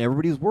and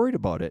everybody's worried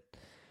about it.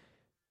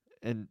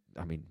 And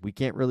I mean, we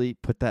can't really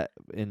put that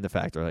in the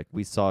factor. Like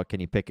we saw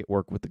Kenny Pickett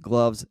work with the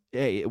gloves.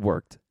 Hey, it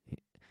worked.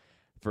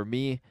 For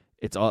me,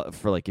 it's all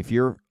for like if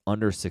you're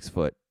under 6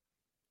 foot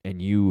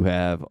and you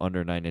have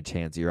under 9-inch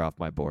hands, you're off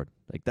my board.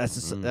 Like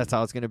that's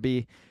how it's gonna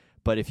be.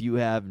 But if you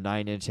have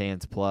 9-inch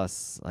hands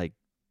plus, like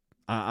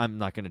I'm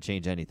not gonna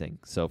change anything.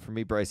 So for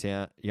me, Bryce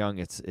Young,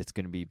 it's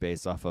gonna be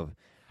based off of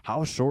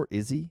how short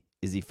is he?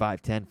 Is he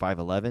 5'10",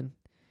 5'11"?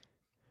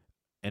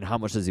 And how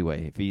much does he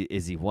weigh?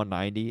 Is he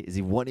 190? Is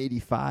he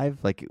 185?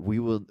 Like we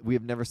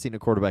have never seen a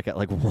quarterback at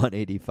like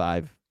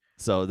 185.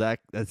 So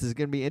this is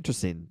going to be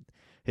interesting.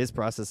 His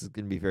process is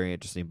going to be very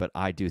interesting, but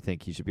I do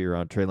think he should be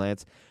around Trey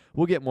Lance.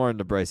 We'll get more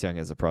into Bryce Young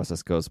as the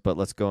process goes, but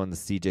let's go into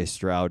CJ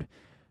Stroud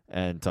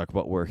and talk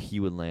about where he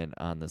would land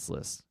on this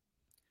list.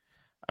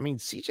 I mean,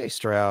 CJ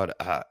Stroud,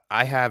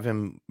 I have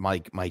him my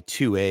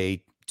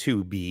 2A,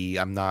 2B.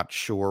 I'm not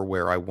sure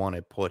where I want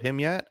to put him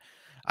yet.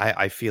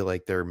 I feel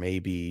like there may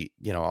be,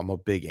 I'm a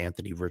big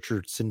Anthony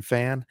Richardson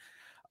fan.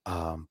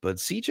 But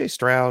CJ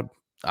Stroud,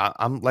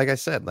 I'm like I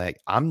said, like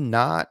I'm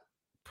not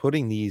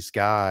putting these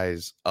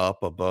guys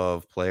up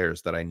above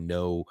players that I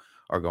know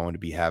are going to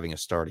be having a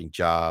starting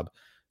job.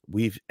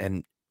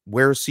 And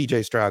where's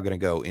CJ Stroud going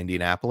to go?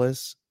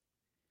 Indianapolis?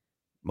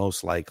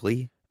 Most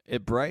likely.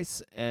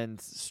 Bryce and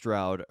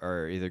Stroud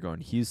are either going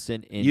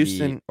Houston,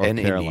 Indy, or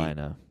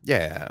Carolina. Indy.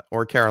 Yeah,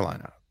 or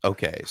Carolina.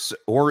 Okay, so,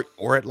 or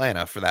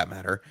Atlanta for that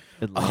matter.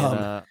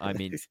 Atlanta. I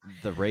mean,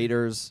 the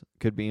Raiders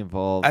could be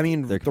involved. I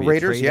mean, There the could be a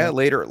Raiders. Yeah,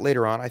 trade-up.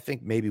 later on, I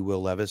think maybe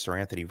Will Levis or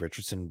Anthony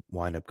Richardson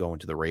wind up going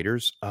to the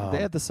Raiders. They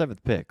had the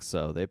 7th pick,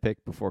 so they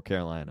picked before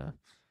Carolina.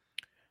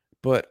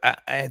 But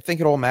I think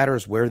it all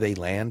matters where they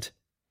land.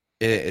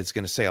 It's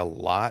going to say a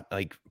lot.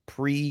 Like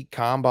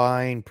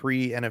pre-combine,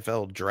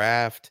 pre-NFL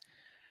draft,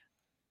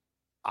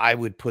 I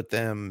would put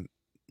them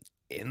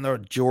in the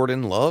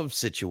Jordan Love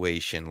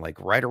situation,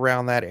 like right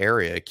around that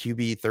area,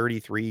 QB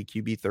 33,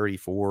 QB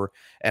 34.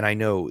 And I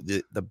know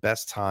the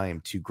best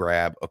time to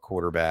grab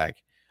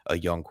a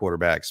young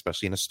quarterback,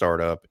 especially in a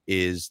startup,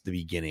 is the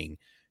beginning.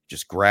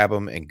 Just grab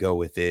them and go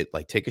with it.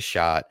 Like take a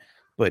shot.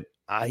 But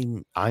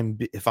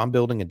if I'm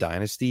building a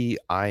dynasty,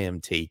 I am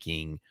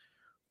taking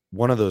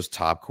one of those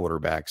top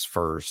quarterbacks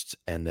first,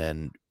 and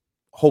then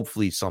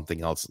hopefully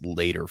something else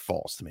later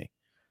falls to me.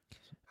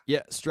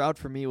 Yeah, Stroud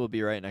for me will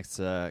be right next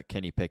to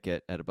Kenny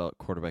Pickett at about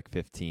quarterback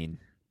 15.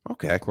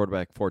 Okay.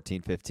 Quarterback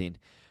 14, 15.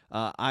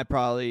 I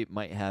probably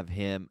might have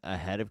him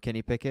ahead of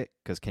Kenny Pickett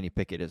because Kenny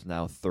Pickett is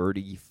now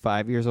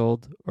 35 years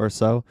old or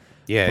so.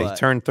 Yeah, But- he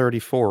turned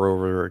 34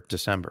 over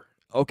December.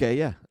 Okay,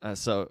 yeah.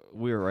 So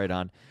we were right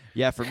on.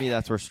 Yeah, for me,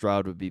 that's where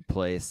Stroud would be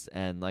placed.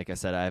 And like I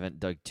said, I haven't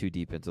dug too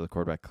deep into the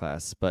quarterback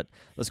class. But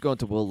let's go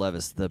into Will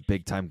Levis, the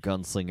big-time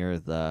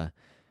gunslinger, the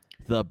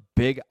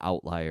big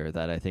outlier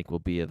that I think will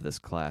be of this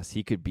class.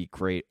 He could be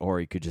great or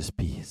he could just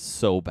be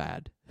so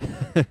bad.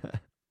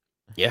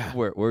 Yeah.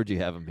 Where would you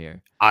have him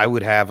here? I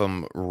would have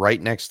him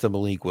right next to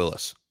Malik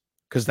Willis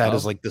because that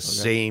is like the okay.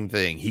 same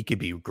thing. He could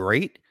be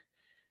great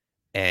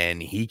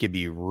and he could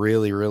be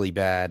really, really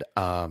bad.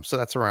 So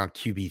that's around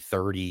QB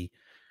 30,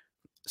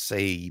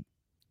 say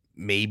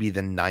maybe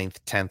the 9th,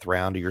 10th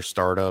round of your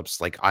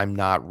startups. Like I'm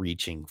not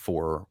reaching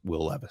for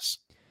Will Levis.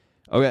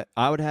 Okay,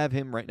 I would have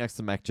him right next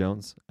to Mac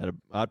Jones.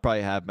 I'd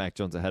probably have Mac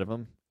Jones ahead of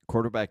him.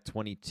 Quarterback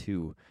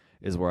 22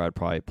 is where I'd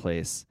probably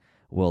place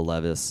Will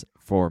Levis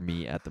for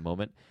me at the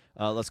moment.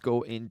 Let's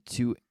go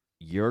into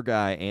your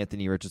guy,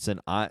 Anthony Richardson.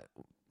 I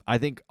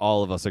think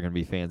all of us are going to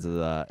be fans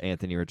of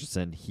Anthony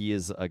Richardson. He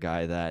is a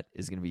guy that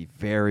is going to be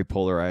very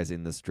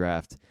polarizing this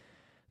draft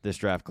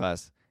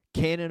class.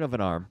 Cannon of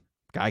an arm.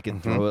 Guy can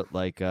throw it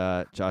like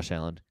Josh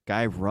Allen.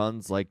 Guy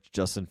runs like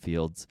Justin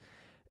Fields.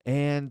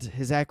 And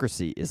his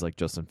accuracy is like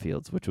Justin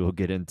Fields, which we'll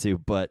get into.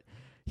 But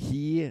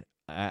he,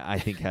 I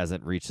think,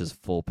 hasn't reached his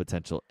full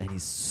potential. And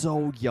he's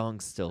so young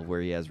still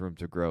where he has room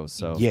to grow.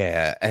 So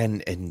yeah,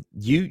 and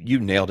you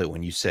nailed it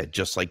when you said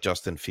just like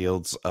Justin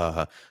Fields.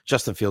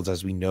 Justin Fields,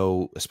 as we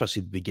know,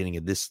 especially at the beginning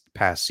of this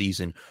past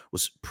season,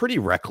 was pretty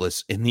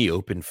reckless in the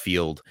open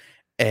field.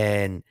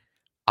 And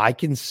I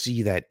can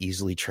see that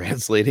easily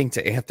translating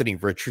to Anthony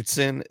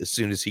Richardson as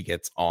soon as he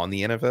gets on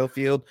the NFL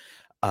field.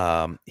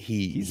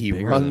 He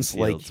runs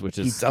like Fields, which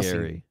is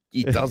scary.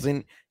 He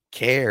doesn't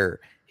care.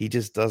 He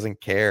just doesn't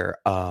care.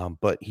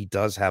 But he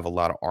does have a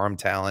lot of arm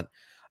talent,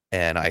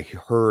 and I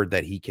heard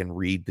that he can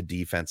read the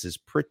defenses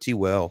pretty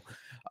well.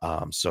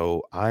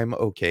 So I'm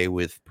okay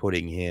with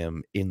putting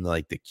him in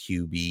like the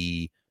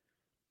QB,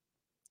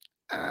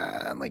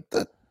 like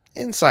the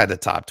inside the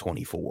top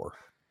 24.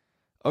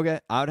 Okay,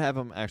 I would have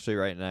him actually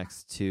right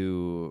next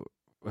to.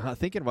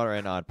 Thinking about it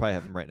right now, I'd probably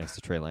have him right next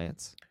to Trey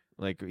Lance.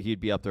 Like he'd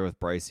be up there with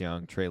Bryce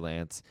Young, Trey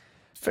Lance.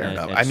 Fair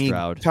enough. and I mean,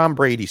 Stroud. Tom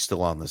Brady's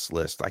still on this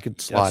list. I could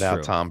slot That's out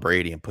true. Tom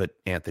Brady and put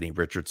Anthony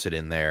Richardson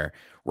in there,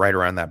 right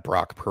around that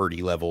Brock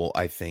Purdy level.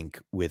 I think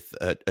with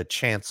a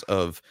chance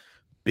of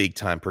big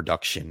time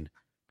production,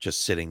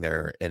 just sitting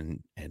there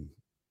and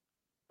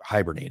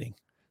hibernating.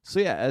 So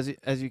yeah,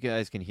 as you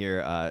guys can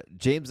hear,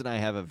 James and I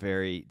have a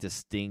very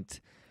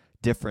distinct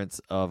difference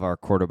of our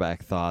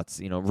quarterback thoughts.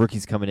 You know,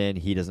 rookies coming in,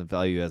 he doesn't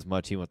value as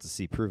much. He wants to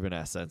see proven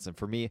assets. And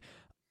for me,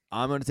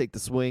 I'm going to take the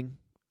swing.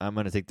 I'm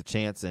going to take the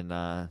chance,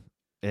 and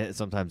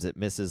sometimes it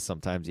misses,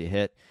 sometimes you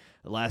hit.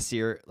 Last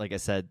year, like I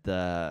said,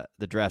 the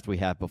draft we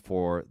had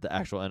before the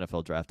actual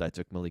NFL draft, I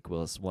took Malik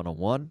Willis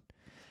 101,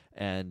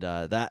 and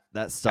that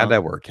stunk. How'd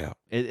that work out?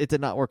 It did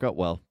not work out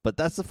well, but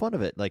that's the fun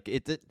of it. Like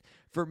it did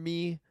for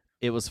me.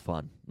 It was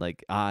fun.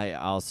 Like I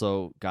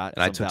also got.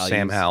 And I took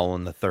Sam Howell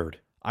in the third.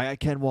 I got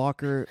Ken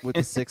Walker with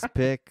the sixth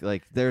pick.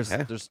 Like there's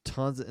Yeah.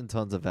 tons and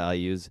tons of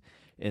values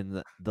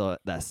in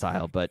that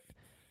style, but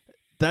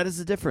that is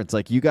the difference.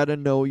 Like you got to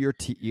know your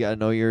you got to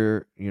know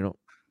your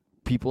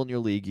people in your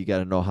league. You got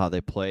to know how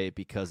they play,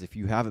 because if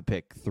you have a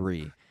pick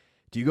 3,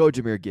 do you go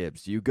Jahmyr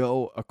Gibbs? Do you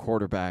go a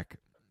quarterback?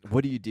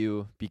 What do you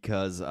do?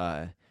 Because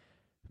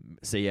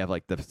say you have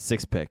like the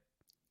 6th pick,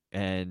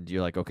 and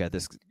you're like, okay,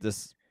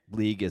 this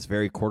league is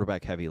very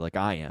quarterback heavy, like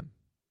I am.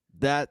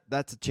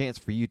 That's a chance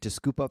for you to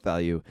scoop up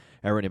value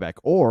at running back,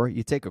 or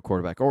you take a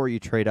quarterback, or you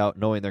trade out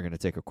knowing they're going to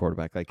take a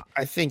quarterback. Like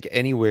I think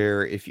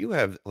anywhere, if you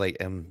have like,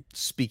 I'm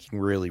speaking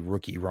really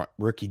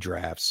rookie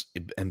drafts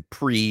and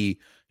pre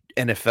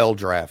NFL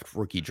draft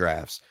rookie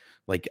drafts,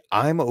 like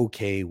I'm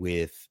okay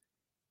with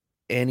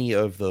any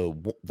of the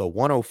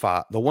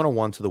 105, the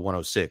 101 to the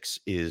 106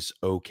 is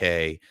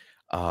okay.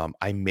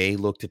 I may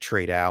look to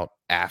trade out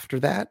after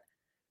that,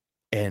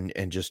 and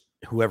just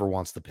whoever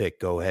wants the pick,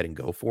 go ahead and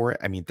go for it.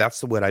 I mean,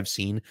 that's what I've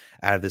seen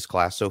out of this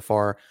class so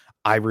far.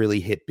 I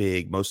really hit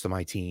big. Most of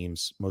my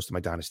teams, most of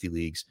my dynasty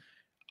leagues,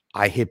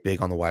 I hit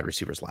big on the wide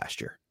receivers last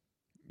year.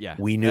 yeah,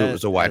 We knew it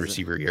was a wide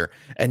receiver year.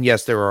 And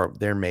yes,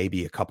 there may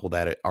be a couple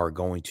that are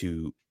going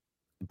to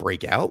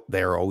break out.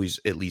 There are always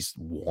at least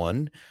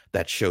one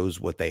that shows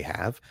what they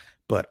have,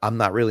 but I'm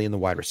not really in the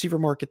wide receiver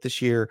market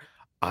this year.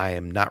 I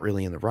am not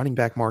really in the running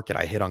back market.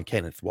 I hit on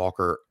Kenneth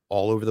Walker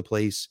all over the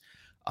place.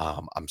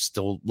 I'm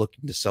still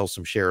looking to sell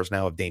some shares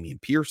now of Damian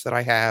Pierce that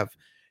I have.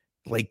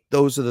 Like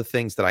those are the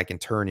things that I can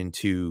turn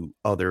into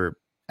other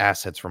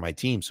assets for my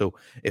team. So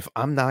if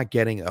I'm not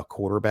getting a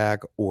quarterback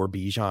or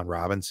Bijan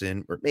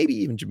Robinson or maybe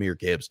even Jahmyr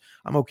Gibbs,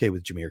 I'm okay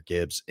with Jahmyr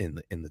Gibbs in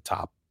the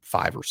top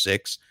 5 or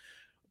 6.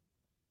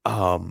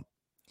 I'm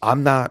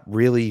not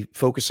really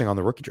focusing on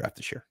the rookie draft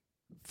this year.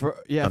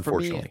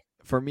 Unfortunately.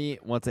 For me,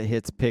 once it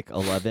hits pick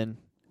 11,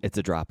 it's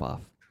a drop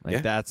off. Like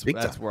Yeah, that's big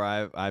time.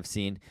 where I've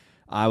seen.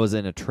 I was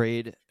in a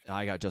trade.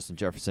 I got Justin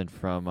Jefferson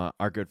from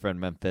our good friend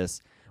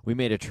Memphis. We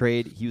made a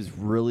trade. He was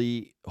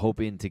really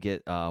hoping to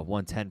get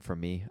 110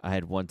 from me. I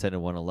had 110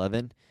 and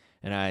 111,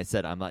 and I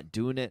said I'm not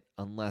doing it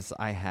unless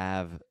I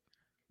have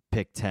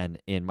pick 10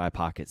 in my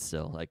pocket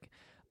still. Like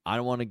I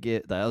don't want to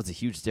get that. Was a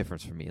huge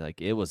difference for me.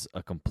 Like it was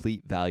a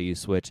complete value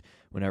switch.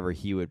 Whenever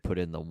he would put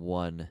in the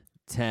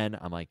 110,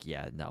 I'm like,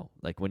 yeah, no.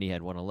 Like when he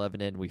had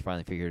 111 in, we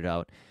finally figured it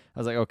out. I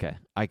was like, okay,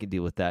 I can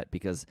deal with that,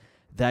 because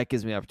that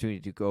gives me the opportunity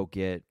to go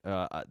get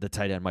the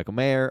tight end Michael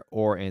Mayer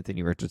or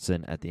Anthony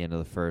Richardson at the end of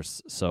the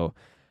first. So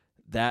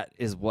that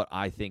is what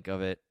I think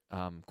of it.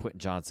 Quentin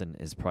Johnson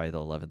is probably the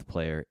 11th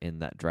player in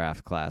that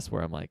draft class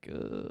where I'm like,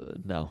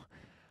 no.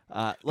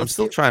 I'm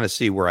still trying to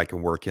see where I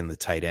can work in the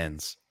tight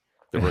ends,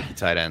 the rookie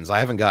tight ends. I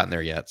haven't gotten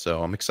there yet,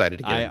 so I'm excited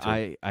to get into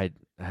it. I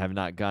have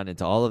not gotten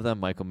into all of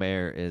them. Michael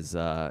Mayer is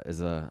I'm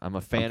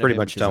a fan. I'm pretty of him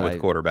much done with I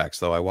quarterbacks,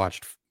 though. I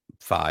watched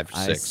 5,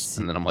 I 6,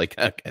 see- and then I'm like,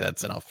 okay,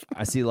 that's enough.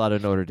 I see a lot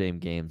of Notre Dame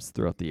games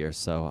throughout the year,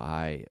 so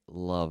I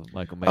love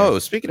Michael Mayer. Oh,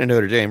 speaking of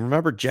Notre Dame,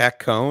 remember Jack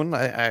Cohn?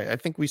 I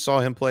think we saw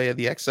him play at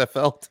the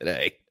XFL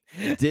today.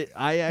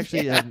 I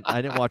actually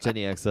I didn't watch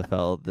any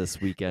XFL this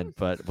weekend,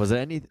 but was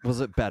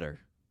it better?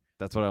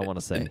 That's what I want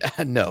to say.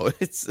 No,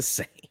 it's the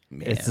same.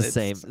 Man. It's the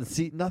same.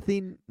 See,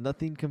 nothing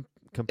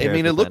compares. I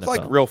mean, it with looked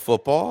like NFL. real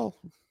football.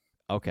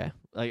 Okay,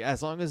 like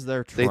as long as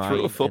they're They trying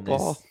threw a and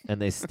football.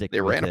 and they stick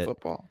They with ran it. a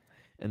football.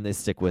 And they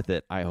stick with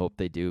it. I hope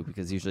they do,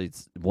 because usually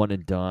it's one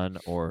and done,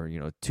 or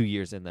 2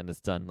 years and then it's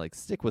done. Like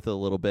stick with it a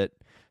little bit,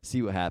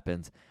 see what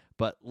happens.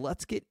 But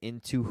let's get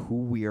into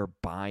who we are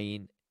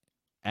buying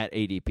at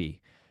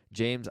ADP.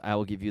 James, I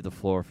will give you the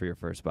floor for your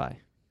first buy.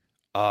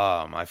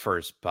 My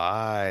first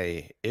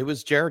buy, it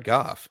was Jared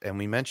Goff, and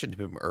we mentioned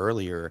him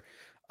earlier.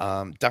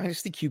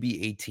 Dynasty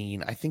QB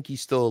 18. I think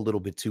he's still a little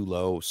bit too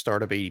low.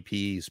 Startup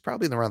ADP is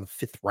probably around the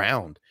 5th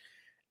round,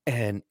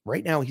 and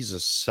right now he's a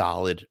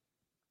solid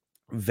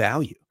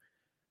value.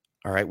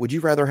 All right. Would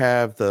you rather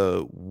have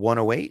the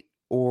 108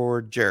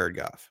 or Jared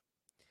Goff?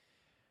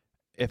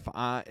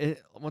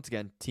 Once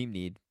again, team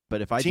need, but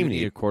if I Team do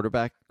need need. a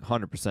quarterback,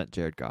 100%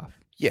 Jared Goff.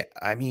 Yeah.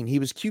 I mean, he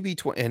was QB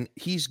 20, and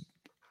he's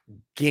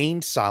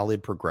gained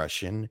solid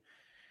progression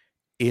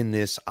in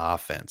this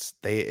offense.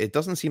 It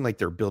doesn't seem like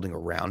they're building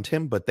around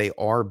him, but they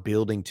are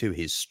building to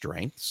his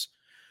strengths.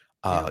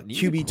 They don't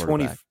need a QB 20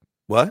 quarterback.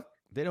 what?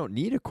 They don't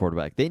need a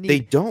quarterback. They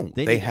don't.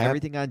 They need have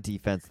everything on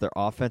defense. Their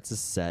offense is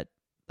set.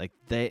 Like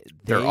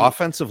their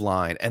offensive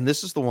line, and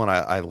this is the one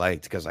I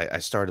liked because I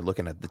started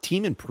looking at the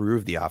team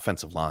improved the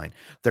offensive line.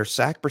 Their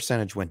sack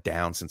percentage went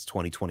down since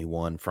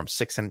 2021 from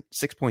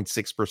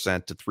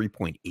 6.6% to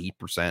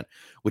 3.8%,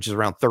 which is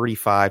around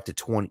 35 to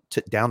 20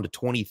 down to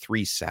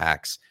 23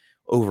 sacks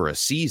over a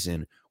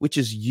season, which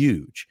is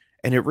huge.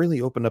 And it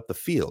really opened up the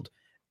field.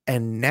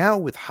 And now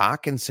with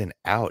Hockenson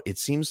out, it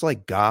seems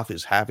like Goff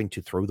is having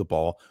to throw the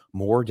ball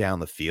more down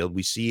the field.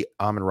 We see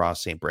Amon-Ra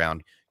St.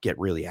 Brown get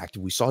really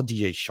active. We saw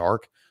DJ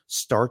Shark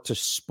start to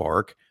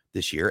spark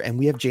this year. And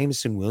we have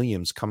Jameson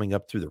Williams coming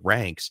up through the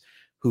ranks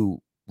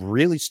who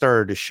really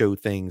started to show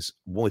things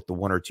with the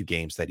 1 or 2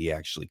 games that he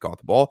actually caught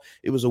the ball.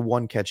 It was a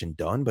one catch and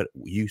done, but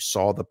you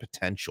saw the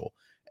potential.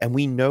 And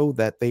we know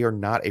that they are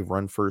not a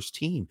run-first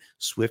team.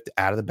 Swift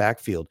out of the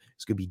backfield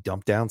is going to be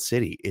dumped down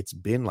city. It's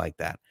been like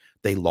that.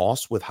 They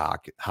lost with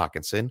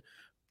Hockenson,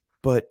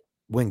 but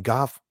when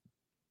Hockenson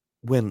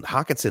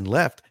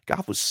left,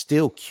 Goff was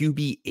still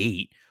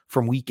QB8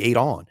 from week 8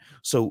 on.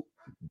 So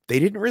they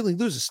didn't really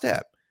lose a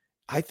step.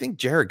 I think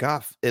Jared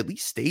Goff at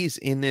least stays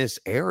in this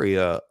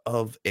area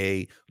of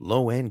a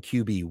low-end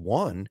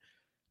QB1,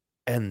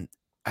 and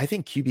I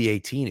think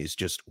QB18 is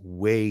just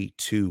way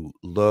too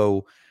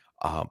low.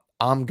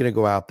 I'm going to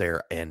go out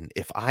there, and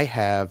if I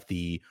have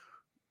the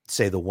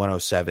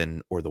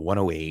 107 or the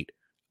 108,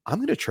 I'm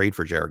going to trade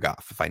for Jared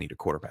Goff if I need a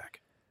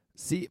quarterback.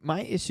 See,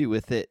 my issue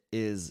with it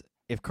is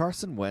if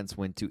Carson Wentz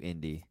went to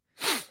Indy,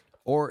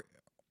 or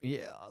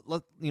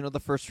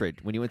the first trade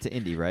when he went to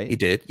Indy, right? He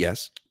did,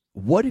 yes.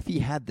 What if he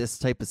had this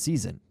type of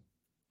season?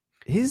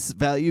 His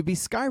value would be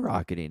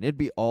skyrocketing. It'd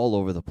be all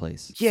over the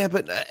place. Yeah,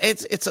 but I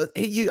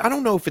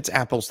don't know if it's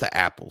apples to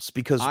apples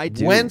because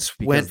Wentz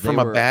went from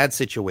a bad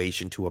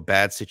situation to a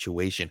bad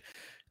situation.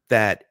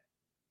 But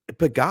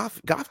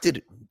Goff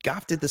did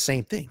the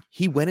same thing.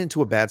 He went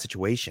into a bad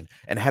situation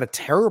and had a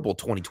terrible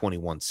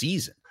 2021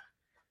 season.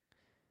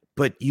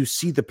 But you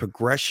see the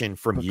progression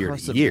from year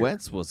to year.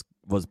 Wentz was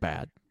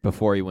bad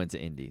before he went to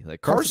Indy.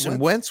 Like Carson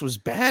Wentz was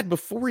bad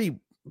before he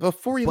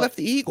left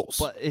the Eagles.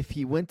 But if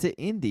he went to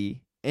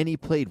Indy and he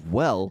played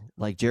well,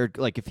 like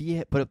if he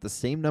had put up the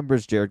same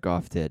numbers Jared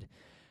Goff did,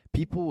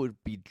 people would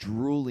be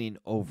drooling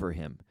over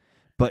him.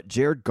 But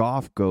Jared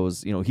Goff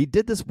goes, he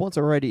did this once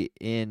already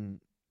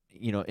in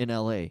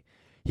LA.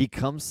 He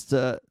comes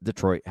to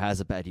Detroit, has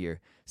a bad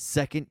year.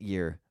 Second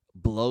year,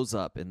 blows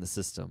up in the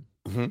system.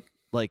 Mm-hmm.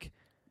 Like,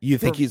 you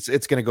think it's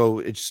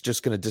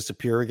just going to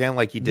disappear again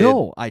like he did?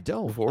 No, I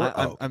don't. Before?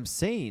 I'm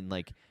saying,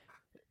 like,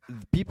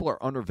 people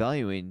are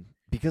undervaluing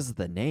because of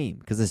the name,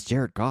 because it's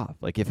Jared Goff.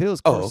 Like, if it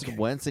was Carson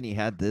Wentz and he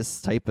had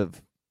this type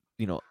of,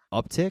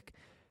 uptick,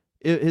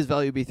 his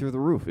value would be through the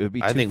roof. It would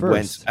be I think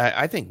Wentz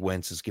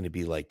is going to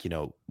be like,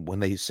 when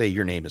they say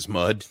your name is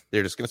Mud,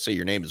 they're just going to say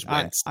your name is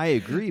Wentz. I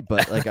agree,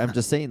 but like I'm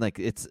just saying, like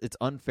it's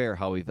unfair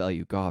how we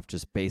value Goff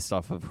just based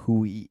off of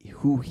who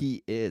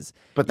he is.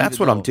 But that's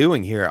what I'm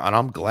doing here, and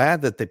I'm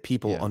glad that the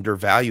people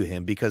undervalue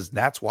him because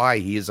that's why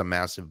he is a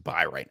massive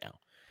buy right now.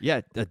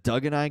 Yeah,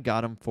 Doug and I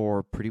got him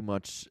for pretty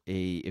much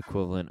a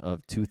equivalent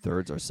of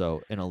 2/3 or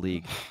so in a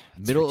league,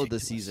 middle ridiculous. of the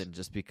season,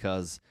 just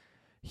because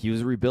he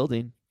was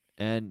rebuilding.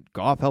 And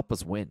Goff helped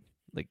us win.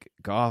 Like,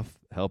 Goff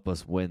helped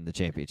us win the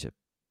championship.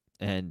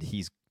 And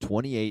he's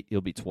 28.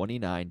 He'll be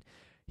 29.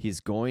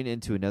 He's going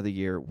into another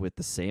year with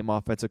the same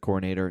offensive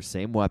coordinator,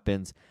 same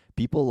weapons.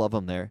 People love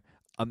him there.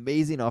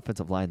 Amazing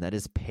offensive line that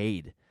is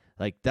paid.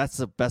 Like, that's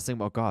the best thing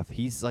about Goff.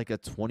 He's like a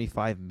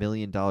 $25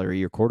 million a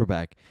year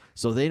quarterback.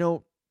 So they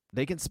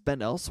can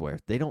spend elsewhere.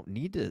 They don't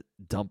need to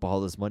dump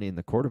all this money in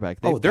the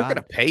quarterback. They're going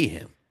to pay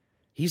him.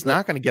 He's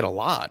not going to get a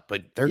lot,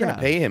 but they're going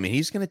to pay him, and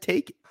he's going to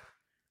take it.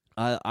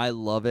 I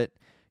love it.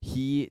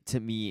 He, to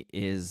me,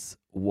 is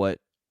what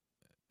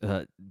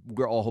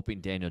we're all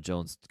hoping Daniel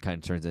Jones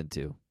kind of turns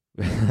into.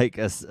 Like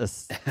the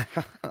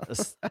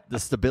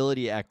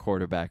stability at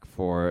quarterback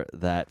for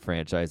that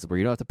franchise where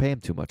you don't have to pay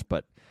him too much.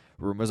 But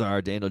rumors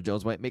are Daniel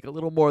Jones might make a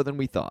little more than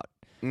we thought.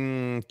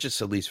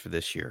 Just at least for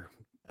this year.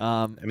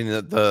 I mean,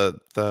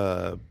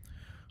 the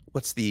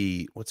what's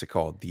it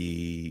called?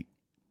 The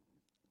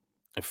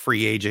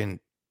free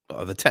agent,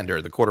 the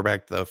tender, the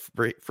quarterback, the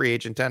free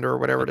agent tender or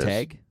whatever it is.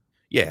 Tag?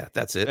 Yeah,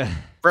 that's it.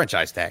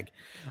 Franchise tag.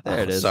 There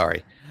it is.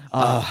 Sorry.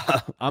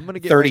 I'm going to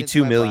get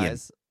 32 million.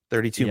 buys.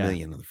 32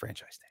 million on the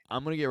franchise tag.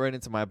 I'm going to get right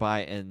into my buy,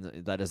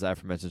 and that is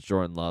aforementioned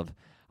Jordan Love.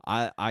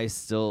 I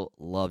still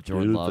love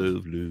Jordan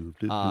Love.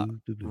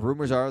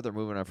 Rumors are they're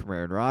moving on from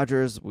Aaron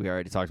Rodgers. We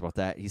already talked about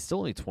that. He's still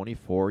only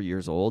 24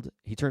 years old.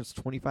 He turns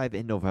 25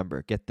 in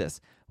November. Get this.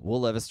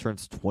 Will Levis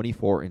turns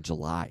 24 in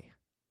July.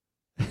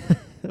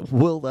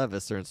 Will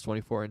Levis turns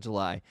 24 in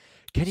July.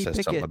 Kenny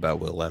Pickett about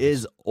Will Levis.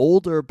 is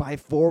older by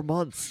 4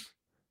 months.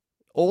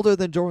 Older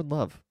than Jordan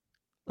Love.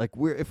 Like,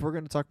 if we're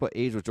going to talk about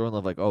age with Jordan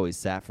Love, like, oh, he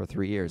sat for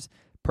 3 years.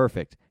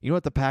 Perfect. You know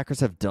what the Packers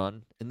have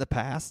done in the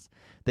past?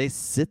 They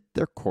sit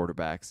their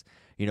quarterbacks.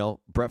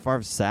 Brett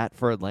Favre sat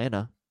for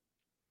Atlanta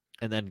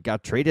and then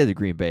got traded to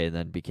Green Bay and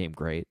then became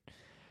great.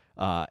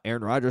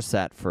 Aaron Rodgers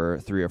sat for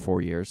 3 or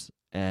 4 years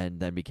and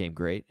then became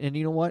great. And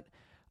you know what?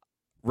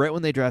 Right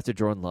when they drafted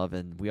Jordan Love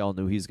and we all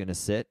knew he was going to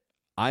sit,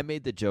 I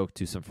made the joke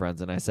to some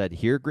friends and I said,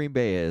 here Green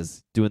Bay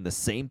is doing the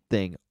same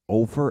thing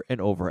over and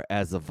over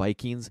as the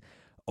Vikings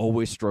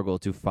always struggle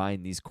to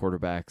find these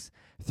quarterbacks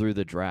through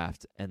the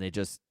draft. And they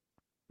just,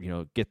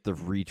 get the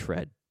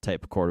retread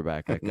type of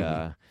quarterback like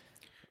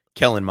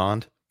Kellen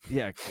Mond.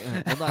 Yeah,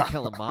 well, not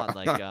Kellen Mond,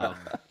 like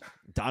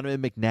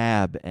Donovan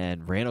McNabb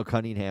and Randall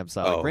Cunningham.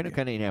 Randall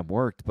Cunningham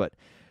worked, but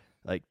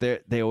like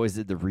they always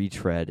did the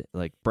retread,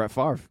 like Brett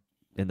Favre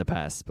in the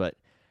past. But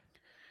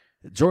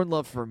Jordan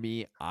Love, for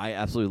me, I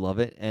absolutely love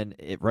it. And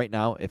right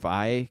now, if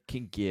I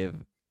can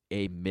give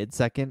a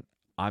mid-second,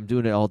 I'm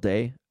doing it all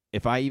day.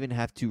 If I even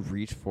have to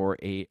reach for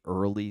a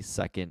early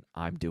second,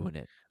 I'm doing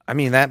it. I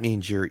mean, that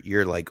means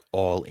you're like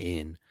all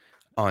in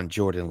on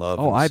Jordan Love.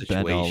 Oh, I've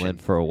been all in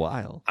for a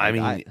while.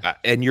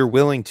 And you're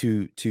willing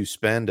to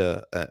spend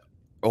a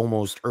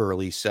almost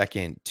early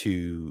second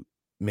to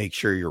make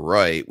sure you're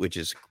right, which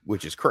is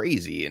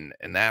crazy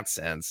in that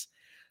sense.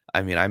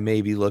 I mean, I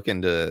may be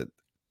looking to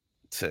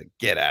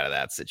get out of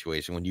that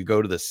situation when you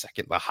go to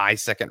the high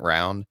second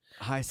round.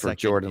 High second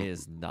Jordan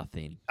is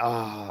nothing.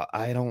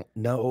 I don't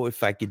know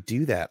if I could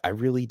do that. I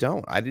really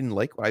don't. I didn't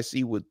like what I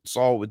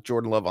saw with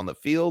Jordan Love on the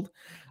field.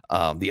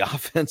 The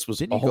offense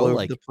was all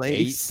over the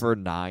place. 8 for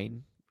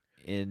 9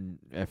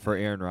 for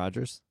Aaron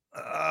Rodgers.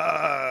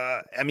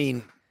 I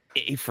mean,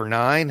 8 for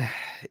 9.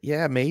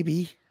 Yeah,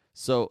 maybe.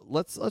 So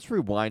let's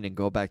rewind and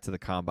go back to the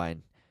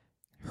combine.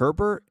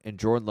 Herbert and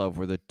Jordan Love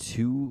were the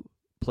two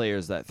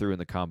players that threw in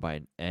the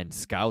combine, and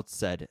scouts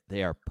said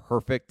they are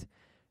perfect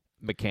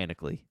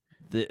mechanically.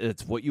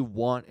 It's what you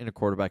want in a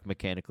quarterback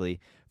mechanically.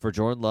 For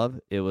Jordan Love,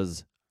 it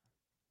was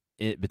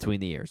between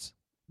the ears.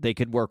 They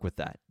could work with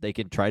that. They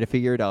can try to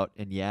figure it out.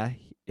 And yeah,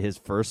 his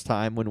first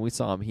time when we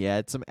saw him, he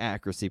had some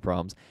accuracy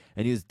problems,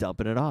 and he was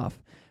dumping it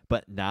off.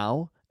 But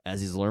now,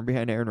 as he's learned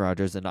behind Aaron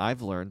Rodgers, and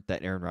I've learned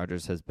that Aaron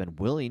Rodgers has been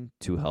willing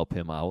to help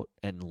him out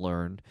and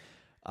learn,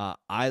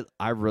 I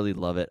really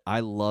love it.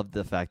 I love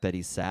the fact that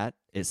he sat.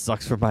 It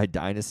sucks for my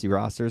dynasty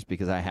rosters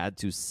because I had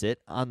to sit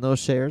on those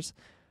shares.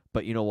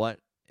 But you know what?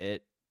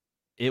 It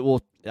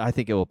will. I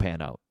think it will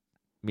pan out.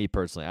 Me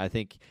personally, I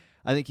think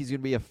he's going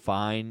to be a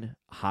fine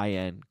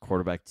high-end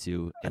quarterback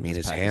too. I mean,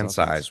 his hand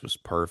size was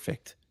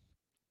perfect.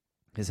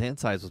 His hand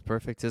size was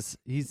perfect.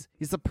 He's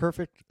the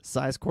perfect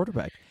size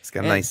quarterback. He's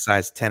got a nice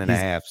size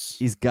 10.5.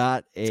 He's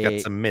got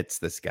some mitts.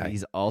 This guy.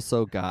 He's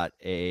also got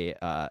a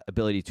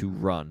ability to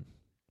run,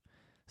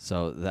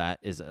 so that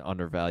is an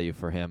undervalue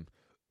for him.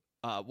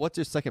 What's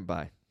your second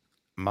buy?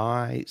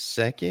 My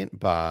second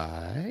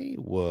buy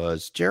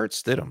was Jarrett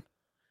Stidham.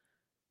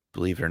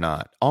 Believe it or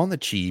not, on the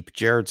cheap,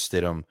 Jarrett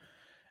Stidham,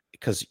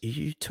 because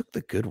you took the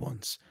good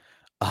ones.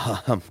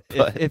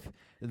 But if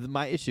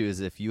my issue is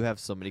if you have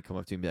somebody come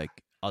up to me and be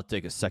like, I'll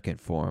take a second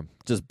for him,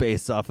 just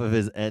based off of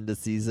his end of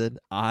season,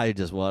 I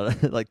just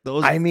want to like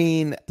those. I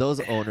mean,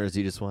 those owners,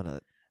 you just want to,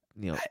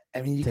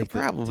 I mean, you could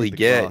probably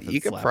get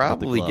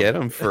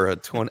him for a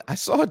 20. I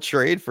saw a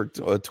trade for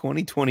a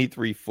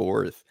 2023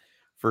 fourth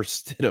for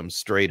Stidham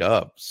straight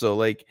up. So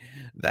like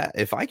that,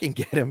 if I can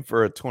get him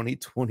for a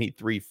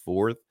 2023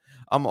 fourth,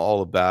 I'm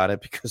all about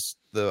it, because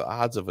the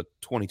odds of a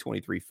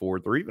 2023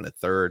 fourth or even a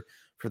third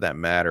for that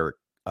matter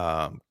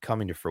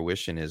coming to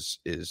fruition is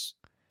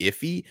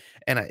iffy.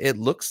 And it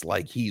looks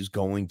like he's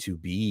going to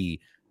be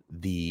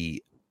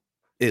the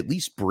at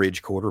least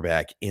bridge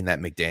quarterback in that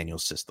McDaniel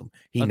system.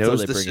 He Until knows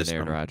they the bring system.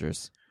 In Aaron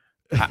Rodgers.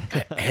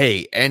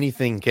 Hey,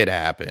 anything could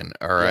happen.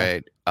 All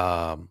right.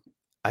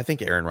 I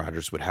think Aaron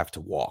Rodgers would have to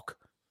walk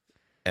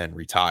and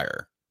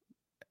retire.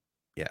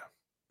 Yeah.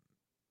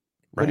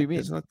 What do you mean?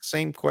 Isn't it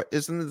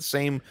the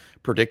same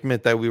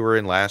predicament that we were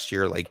in last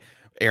year? Like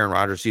Aaron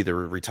Rodgers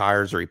either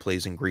retires or he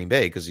plays in Green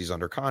Bay because he's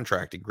under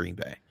contract in Green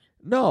Bay.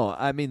 No,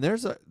 I mean,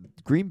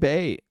 Green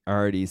Bay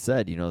already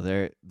said,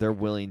 they're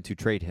willing to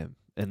trade him.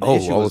 And all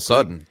of a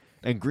sudden.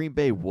 And Green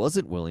Bay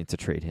wasn't willing to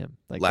trade him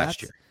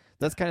last year.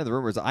 That's kind of the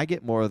rumors. I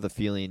get more of the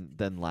feeling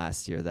than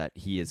last year that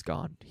he is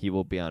gone. He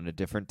will be on a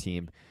different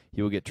team.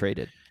 He will get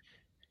traded.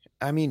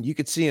 I mean, you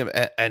could see him,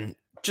 and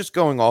just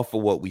going off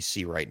of what we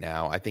see right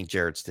now, I think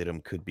Jarrett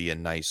Stidham could be a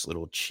nice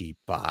little cheap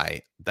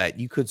buy that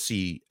you could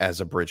see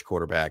as a bridge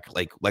quarterback.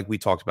 Like we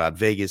talked about,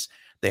 Vegas,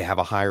 they have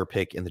a higher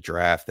pick in the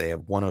draft. They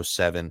have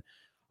 107.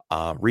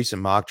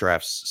 Recent mock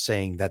drafts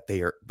saying that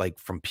they are, like,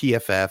 from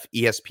PFF,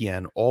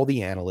 ESPN, all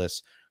the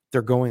analysts,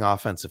 they're going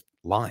offensive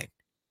line.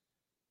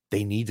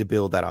 They need to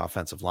build that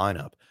offensive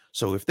lineup.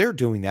 So if they're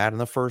doing that in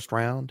the first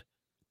round,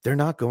 they're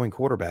not going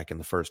quarterback in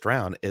the first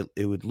round.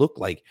 It would look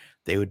like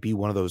they would be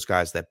one of those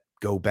guys that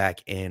go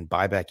back in,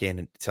 buy back in,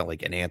 and tell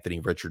like an Anthony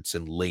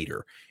Richardson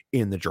later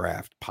in the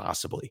draft,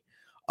 possibly.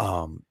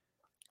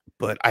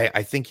 But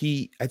I think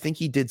he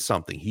did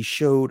something. He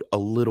showed a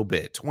little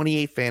bit.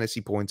 28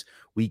 fantasy points,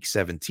 week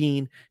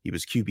 17. He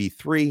was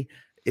QB3.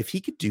 If he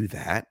could do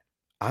that,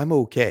 I'm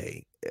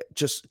okay.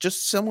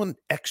 Just someone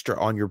extra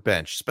on your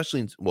bench, especially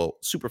in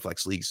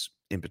Superflex leagues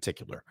in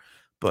particular.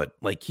 But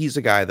like he's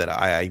a guy that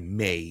I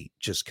may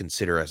just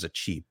consider as a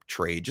cheap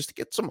trade just to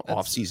get some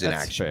off-season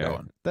action fair.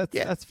 going.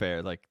 That's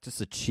fair. Like just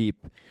a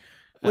cheap.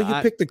 Well,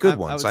 you picked the good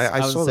ones. I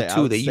saw the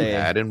two that you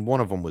had, and one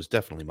of them was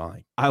definitely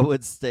mine. I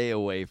would stay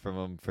away from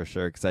him for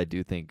sure because I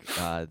do think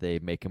they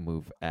make a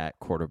move at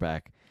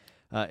quarterback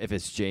if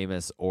it's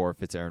Jameis or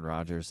if it's Aaron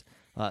Rodgers.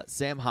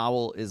 Sam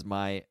Howell is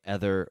my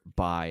other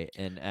buy,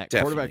 and at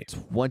quarterback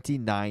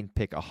 29,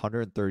 pick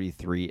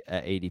 133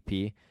 at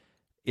ADP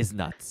is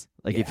nuts.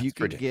 Like if you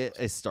could get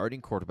a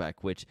starting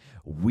quarterback, which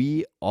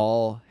we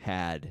all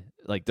had,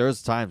 like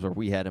there's times where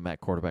we had him at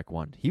quarterback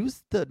 1. He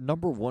was the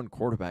number 1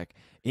 quarterback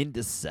in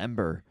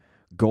December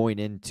going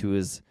into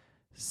his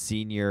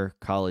senior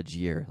college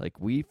year. Like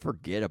we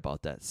forget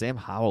about that. Sam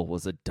Howell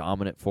was a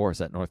dominant force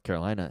at North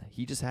Carolina.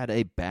 He just had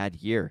a bad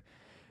year.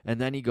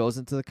 And then he goes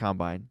into the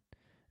combine,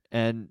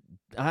 and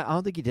I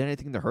don't think he did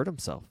anything to hurt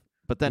himself.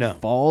 But then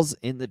falls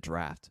in the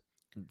draft.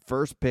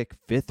 First pick,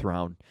 5th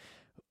round.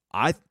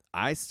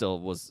 I still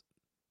was,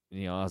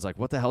 I was like,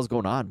 what the hell's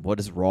going on? What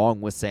is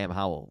wrong with Sam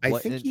Howell? I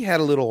think he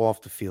had a little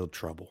off the field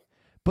trouble.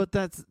 But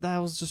that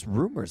was just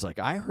rumors. Like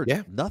I heard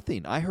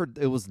nothing. I heard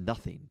it was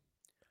nothing.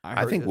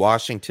 I think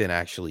Washington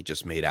actually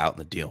just made out in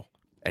the deal.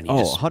 And he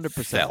just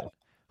 100%. fell.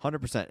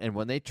 100%. And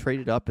when they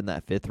traded up in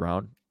that 5th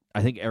round,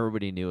 I think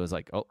everybody knew it was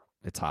like, oh,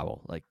 it's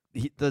Howell. Like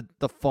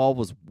the fall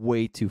was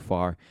way too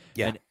far.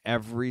 Yeah. And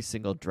every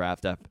single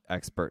draft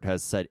expert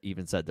has said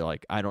they're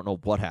like, I don't know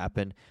what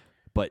happened,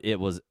 but it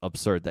was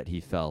absurd that he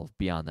fell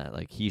beyond that.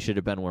 Like he should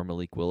have been where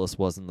Malik Willis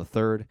was in the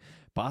 3rd,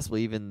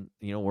 possibly even,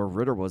 where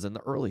Ritter was in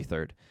the early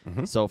 3rd.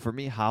 Mm-hmm. So for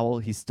me, Howell,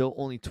 he's still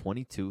only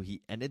 22.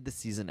 He ended the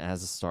season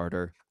as a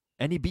starter,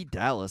 and he beat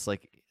Dallas.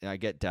 Like I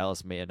get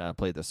Dallas may have not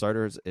played the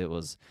starters. It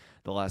was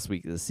the last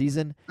week of the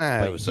season.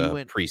 It was a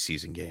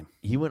preseason game.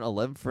 He went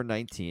 11 for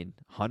 19,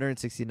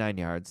 169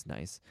 yards.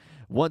 Nice.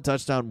 1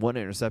 touchdown, 1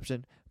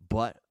 interception.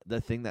 But the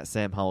thing that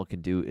Sam Howell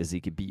can do is he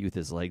can beat you with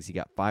his legs. He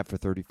got 5 for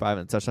 35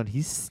 and a touchdown.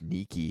 He's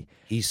sneaky.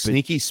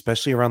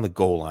 Especially around the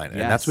goal line.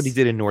 And that's what he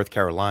did in North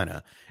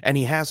Carolina. And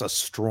he has a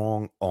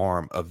strong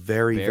arm, a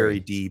very, very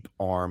deep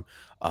arm.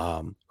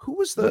 Who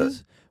was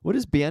what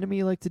does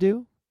Bieniemy like to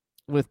do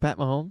with Pat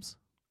Mahomes?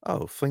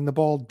 Oh, fling the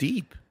ball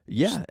deep.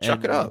 Yeah, just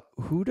chuck it up.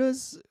 Who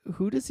does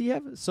he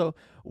have? So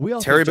we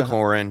all Terry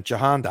McLaurin,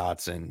 Jahan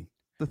Dotson.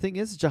 The thing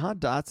is, Jahan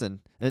Dotson,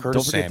 and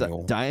Curtis don't forget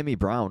Samuel. Diami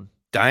Brown.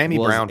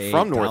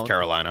 From North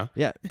Carolina.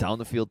 Yeah, down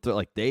the field.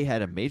 Like they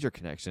had a major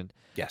connection.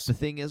 Yes. The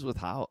thing is with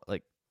how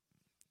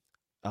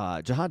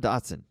Jahan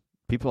Dotson,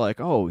 people are like,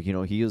 oh,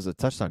 he was a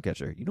touchdown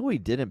catcher. You know what he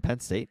did in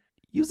Penn State?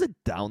 He was a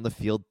down the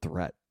field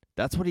threat.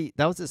 That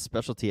was his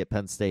specialty at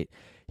Penn State.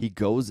 He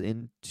goes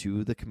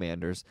into the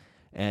Commanders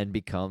and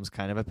becomes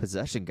kind of a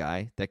possession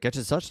guy that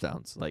catches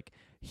touchdowns. Like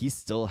he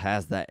still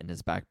has that in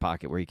his back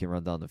pocket where he can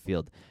run down the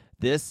field.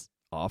 This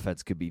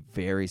offense could be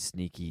very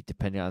sneaky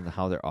depending on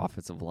how their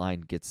offensive line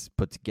gets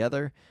put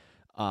together.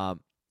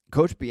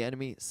 Coach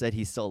Bieniemy said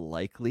he's still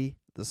likely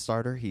the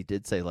starter. He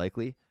did say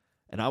likely,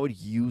 and I would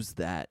use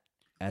that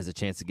as a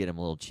chance to get him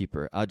a little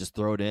cheaper. I'll just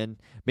throw it in.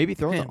 Maybe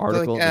throw in the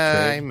article. Like, in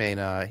the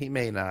trade. He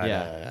may not.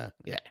 Yeah.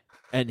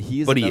 And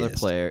he's another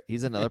player.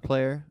 He's another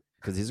player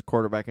because he's a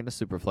quarterback in a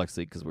Superflex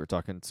league because we're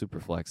talking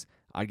Superflex.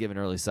 I'd give an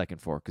early second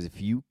for because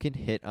if you can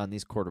hit on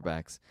these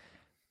quarterbacks,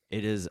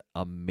 it is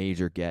a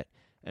major get.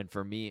 And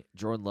for me,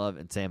 Jordan Love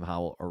and Sam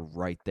Howell are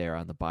right there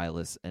on the buy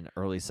list, and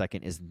early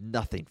second is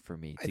nothing for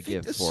me to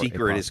give. The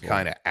secret is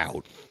kind of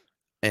out,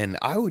 and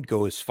I would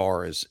go as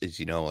far as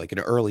like an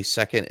early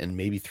second and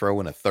maybe throw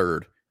in a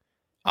 3rd.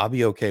 I'll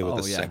be okay with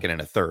a 2nd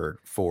and a 3rd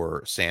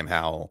for Sam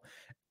Howell.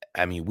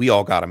 I mean, we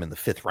all got him in the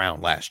 5th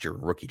round last year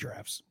in rookie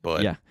drafts,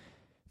 but yeah,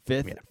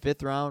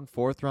 fifth round,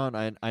 4th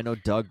round. I know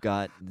Doug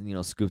got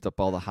scooped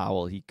up all the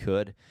Howell he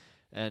could,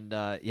 and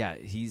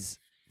he's.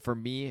 For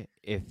me,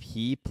 if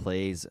he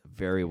plays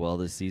very well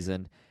this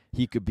season,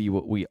 he could be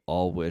what we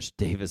all wish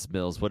Davis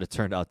Mills would have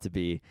turned out to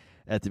be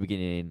at the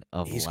beginning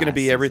of He's going to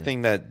be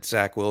everything that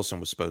Zach Wilson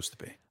was supposed to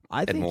be.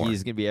 I think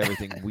he's going to be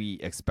everything we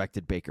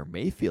expected Baker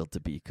Mayfield to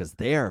be because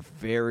they are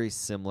very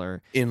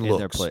similar in their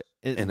looks. play.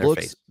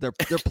 Face. Their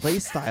play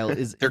style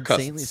is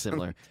insanely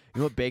similar. You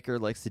know what Baker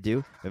likes to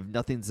do? If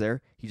nothing's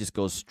there, he just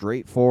goes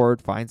straight forward,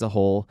 finds a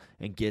hole,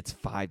 and gets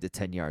 5 to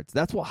 10 yards.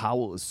 That's what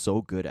Howell is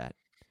so good at.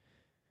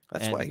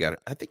 That's why I got it.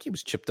 I think he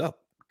was chipped up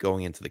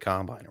going into the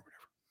combine or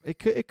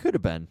whatever. It could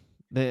have been.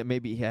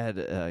 Maybe he had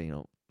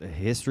a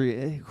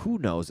history. Who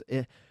knows?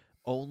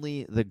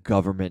 Only the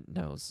government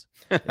knows.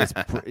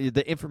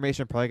 The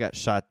information probably got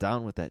shot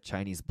down with that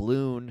Chinese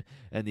balloon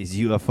and these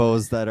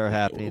UFOs that are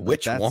happening.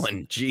 Which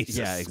one? Jesus.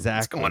 Yeah,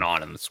 exactly. What's going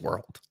on in this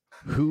world?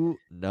 Who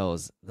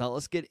knows? Now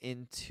let's get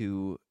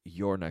into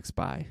your next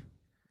buy.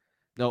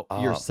 No,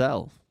 your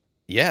sell.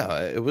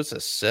 Yeah, it was a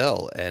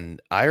sell,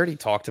 and I already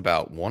talked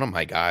about one of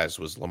my guys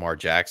was Lamar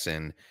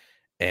Jackson,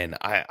 and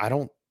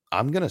I'm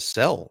gonna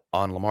sell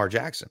on Lamar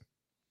Jackson.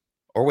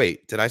 Or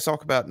wait, did I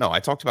talk about? No, I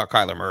talked about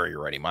Kyler Murray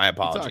already. My You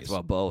apologies. talked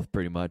about both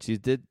pretty much. You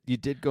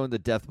did go into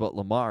depth about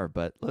Lamar,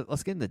 but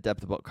let's get into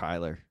depth about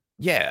Kyler.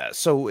 Yeah,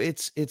 so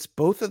it's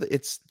both of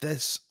it's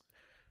this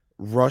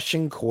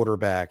rushing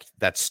quarterback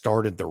that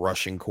started the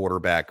rushing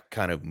quarterback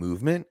kind of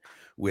movement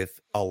with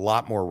a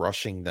lot more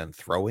rushing than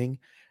throwing.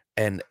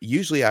 And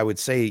usually I would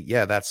say,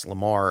 yeah, that's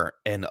Lamar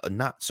and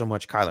not so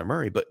much Kyler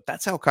Murray, but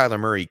that's how Kyler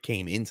Murray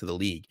came into the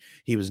league.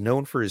 He was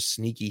known for his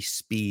sneaky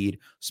speed,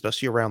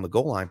 especially around the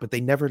goal line, but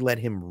they never let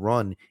him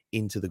run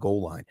into the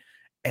goal line.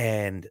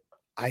 And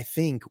I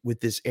think with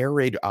this air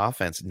raid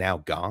offense now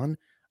gone,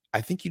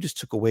 I think you just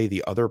took away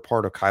the other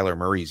part of Kyler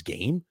Murray's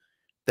game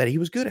that he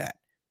was good at.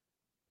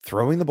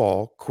 Throwing the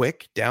ball,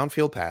 quick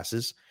downfield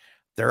passes.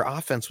 Their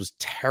offense was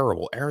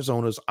terrible.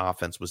 Arizona's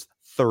offense was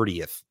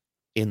 30th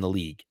in the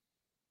league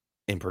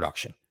in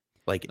production.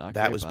 Like Not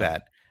that great, was bud.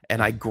 bad.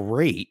 And I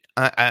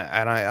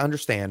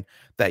understand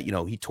that,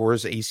 he tore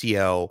his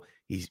ACL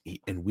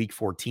in week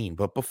 14,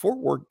 but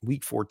before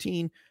week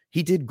 14,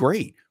 he did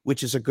great,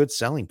 which is a good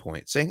selling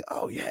point, saying,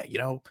 oh yeah,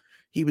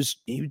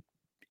 he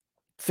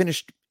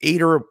finished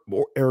 8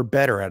 or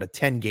better out of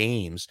 10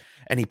 games,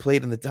 and he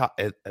played in the top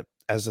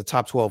as a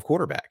top 12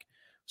 quarterback.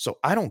 So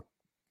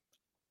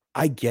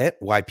I get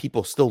why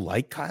people still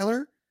like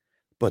Kyler,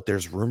 but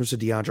there's rumors of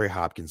DeAndre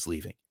Hopkins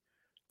leaving.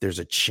 There's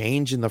a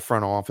change in the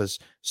front office,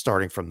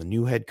 starting from the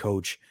new head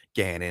coach,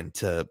 Gannon,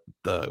 to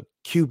the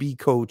QB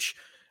coach,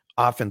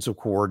 offensive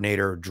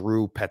coordinator,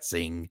 Drew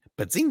Petzing.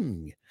 But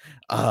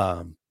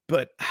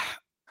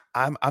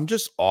I'm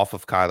just off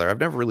of Kyler. I've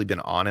never really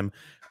been on him.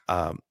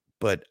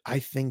 But I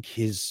think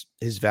his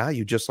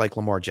value, just like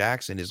Lamar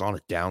Jackson, is on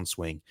a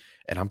downswing,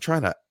 and I'm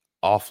trying to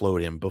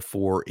offload him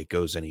before it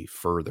goes any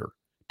further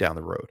down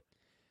the road.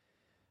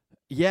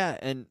 Yeah,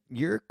 and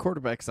your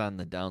quarterback's on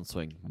the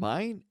downswing.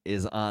 Mine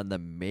is on the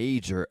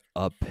major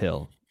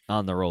uphill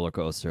on the roller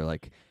coaster.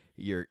 Like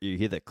you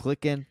hear the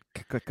clicking,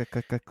 click, click,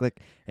 click, click,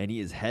 click, and he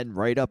is heading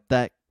right up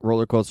that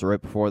roller coaster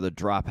right before the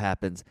drop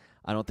happens.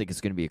 I don't think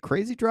it's going to be a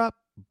crazy drop,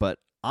 but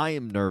I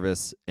am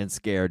nervous and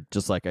scared,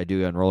 just like I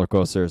do on roller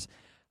coasters.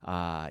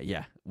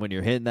 Yeah, when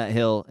you're hitting that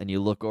hill and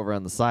you look over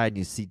on the side and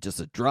you see just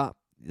a drop,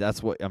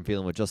 that's what I'm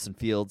feeling with Justin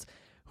Fields.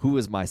 Who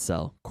is my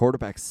sell?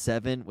 Quarterback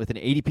 7 with an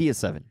ADP of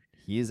 7.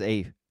 He is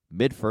a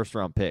mid-first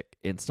round pick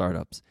in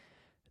startups.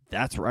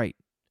 That's right.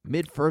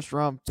 Mid-first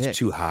round pick. It's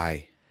too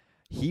high.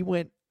 He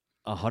went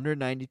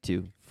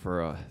 192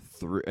 for a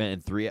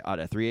 3 out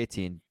of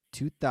 318,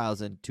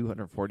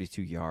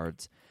 2,242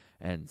 yards,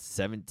 and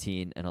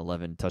 17 and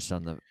 11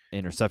 touchdown the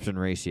interception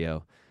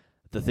ratio.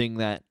 The thing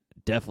that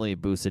definitely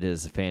boosted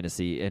his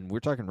fantasy, and we're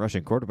talking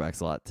rushing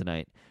quarterbacks a lot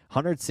tonight.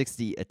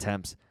 160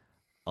 attempts,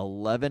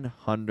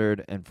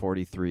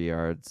 1,143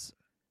 yards,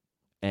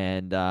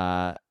 and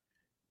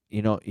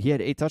he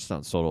had 8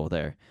 touchdowns total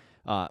there.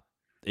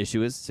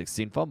 Issue is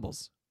 16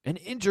 fumbles and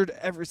injured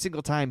every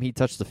single time he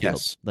touched the field.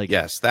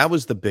 Yes, that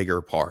was the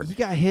bigger part. He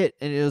got hit,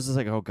 and it was just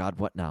like, oh God,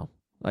 what now?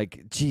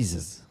 Like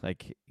Jesus,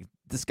 like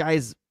this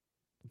guy's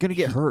gonna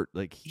get hurt.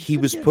 Like he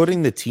was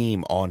putting the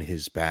team on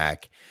his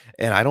back,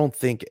 and I don't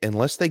think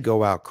unless they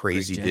go out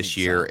crazy this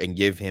year and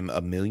give him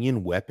a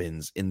million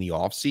weapons in the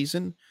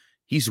offseason,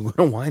 he's going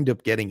to wind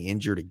up getting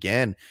injured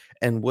again.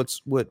 And what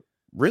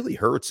really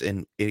hurts,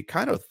 and it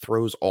kind of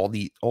throws all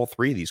 3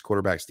 of these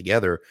quarterbacks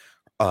together.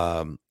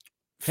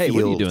 Hey, Fields,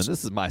 what are you doing?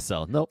 This is my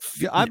cell. Nope.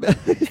 I'm talking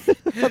about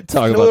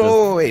this.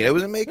 No, wait. I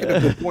was making a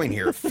good point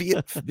here.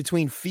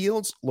 Between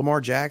Fields, Lamar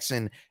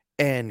Jackson,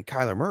 and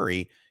Kyler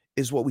Murray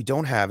is what we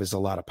don't have is a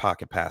lot of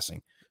pocket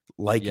passing,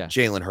 like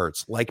Jalen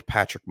Hurts, like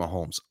Patrick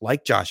Mahomes,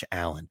 like Josh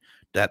Allen,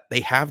 that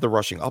they have the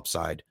rushing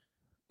upside,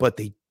 but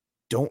they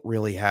don't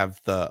really have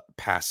the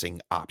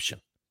passing option.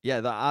 Yeah,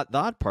 the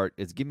odd part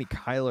is give me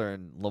Kyler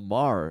and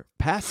Lamar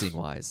passing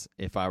wise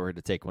if I were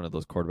to take one of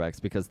those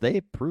quarterbacks, because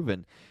they've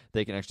proven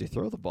they can actually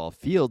throw the ball.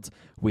 Fields,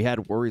 we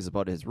had worries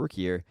about his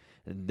rookie year,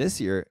 and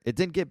this year it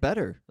didn't get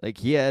better. Like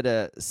he had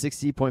a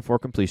 60.4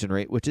 completion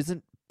rate, which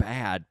isn't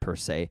bad per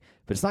se,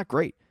 but it's not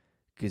great.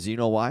 Because you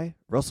know why?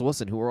 Russell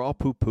Wilson, who we're all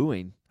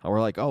poo-pooing, how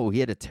we're like, oh, he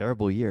had a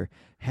terrible year,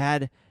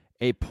 had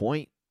a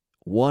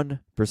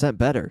 0.1%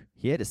 better.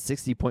 He had a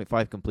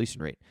 60.5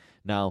 completion rate.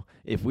 Now,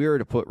 if we were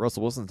to put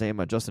Russell Wilson's name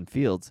on Justin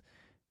Fields,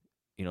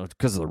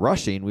 because of the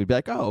rushing, we'd be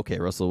like, oh, okay,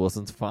 Russell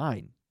Wilson's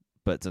fine.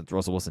 But since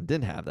Russell Wilson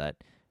didn't have that,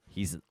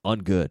 he's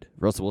ungood.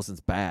 Russell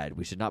Wilson's bad.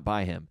 We should not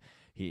buy him.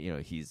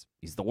 He's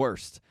the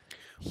worst.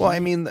 Well, I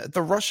mean,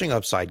 the rushing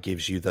upside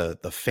gives you the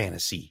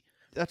fantasy.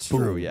 That's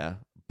true, yeah.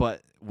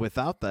 But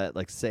without that,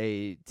 like,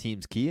 say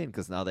teams key in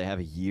because now they have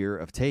a year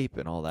of tape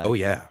and all that. Oh,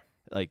 yeah.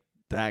 Like,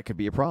 that could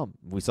be a problem.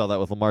 We saw that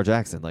with Lamar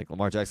Jackson. Like,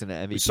 Lamar Jackson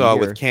at MVP. We saw it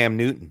year, with Cam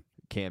Newton.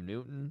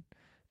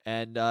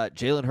 And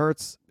Jalen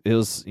Hurts, it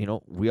was,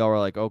 we all were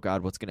like, oh,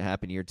 God, what's going to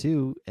happen year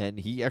 2? And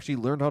he actually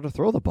learned how to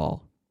throw the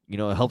ball. It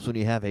helps when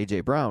you have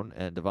A.J. Brown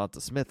and Devonta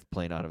Smith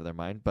playing out of their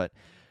mind. But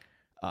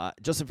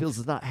Justin Fields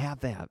does not have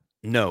that.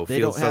 No,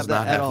 Fields does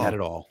not have that at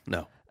all.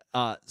 No.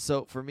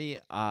 So for me,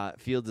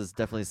 Fields is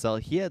definitely a sell.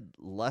 He had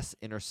less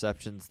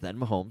interceptions than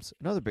Mahomes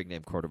and other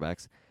big-name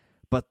quarterbacks,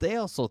 but they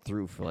also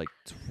threw for like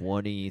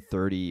 20,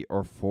 30,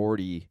 or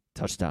 40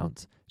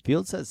 touchdowns.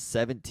 Fields has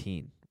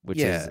 17, which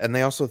is and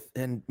they also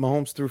and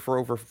Mahomes threw for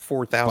over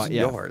 4,000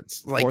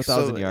 yards. Like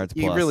 4,000 yards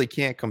you plus. really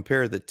can't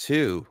compare the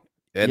two.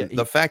 And Yeah,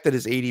 the fact that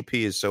his ADP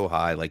is so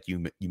high, like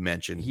you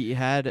mentioned, he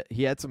had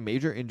some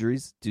major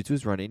injuries due to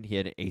his running. He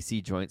had an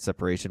AC joint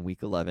separation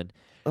week 11,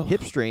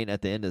 hip strain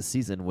at the end of the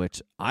season,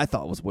 which I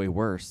thought was way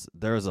worse.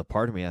 There was a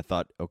part of me I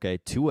thought, okay,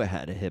 Tua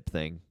had a hip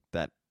thing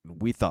that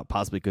we thought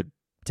possibly could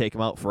take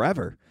him out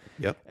forever.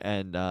 Yep.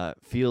 And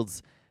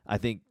Fields, I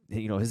think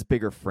his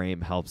bigger frame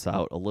helps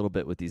out a little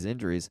bit with these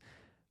injuries,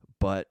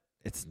 but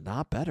it's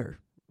not better.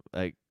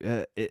 Like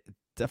it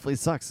definitely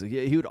sucks.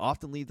 He would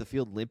often leave the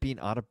field limping,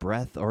 out of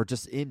breath, or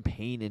just in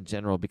pain in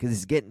general because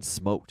he's getting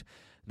smoked.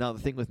 Now, the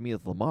thing with me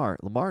with Lamar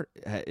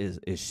is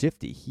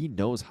shifty. He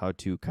knows how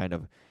to kind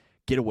of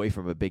get away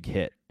from a big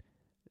hit.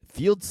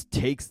 Fields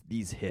takes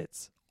these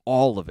hits,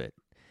 all of it,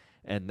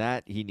 and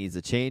that he needs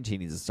a change. He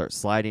needs to start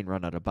sliding,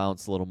 run out of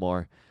bounds a little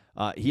more.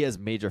 He has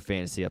major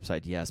fantasy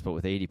upside, yes, but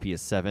with ADP of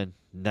 7,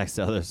 next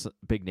to other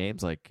big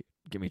names, like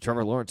give me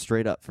Trevor Lawrence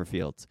straight up for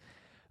Fields.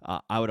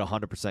 I would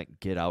 100%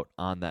 get out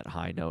on that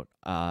high note.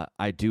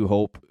 I do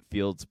hope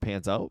Fields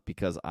pans out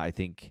because I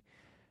think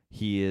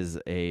he is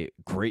a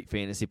great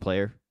fantasy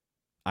player.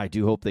 I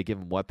do hope they give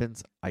him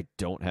weapons. I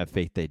don't have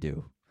faith they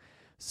do.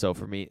 So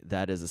for me,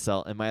 that is a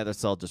sell. And my other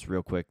sell, just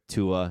real quick,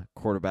 Tua,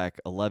 quarterback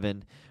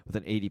 11 with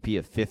an ADP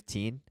of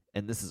 15,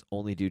 and this is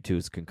only due to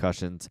his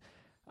concussions.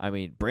 I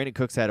mean, Brandon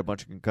Cooks had a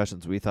bunch of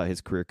concussions. We thought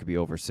his career could be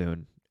over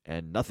soon,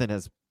 and nothing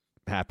has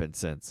happened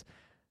since.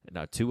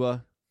 Now,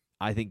 Tua,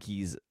 I think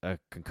he's a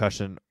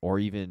concussion or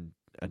even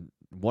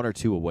one or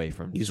two away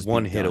from. He's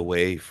one hit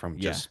away from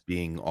just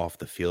being off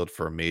the field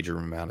for a major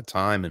amount of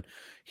time, and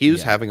he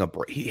was having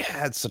he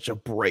had such a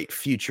bright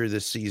future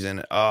this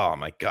season. Oh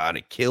my God,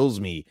 it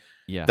kills me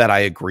that I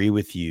agree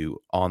with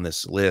you on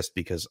this list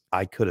because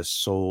I could have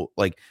sold.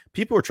 Like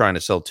people were trying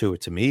to sell Tua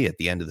to me at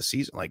the end of the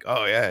season, like,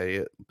 oh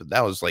yeah, but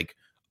that was like,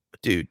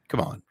 dude,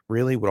 come on,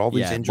 really? With all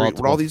these injuries,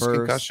 with all these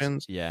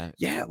concussions,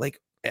 like.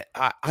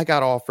 I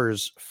got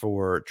offers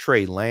for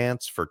Trey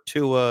Lance, for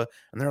Tua,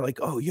 and they're like,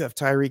 "Oh, you have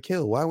Tyreek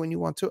Hill. Why wouldn't you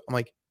want to?" I'm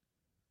like,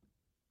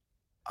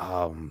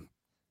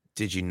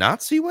 did you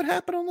not see what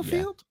happened on the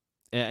field?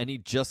 And he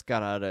just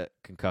got out of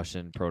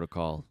concussion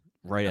protocol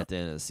right at the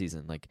end of the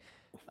season. Like,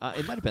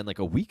 it might have been like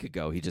a week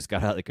ago. He just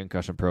got out of the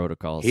concussion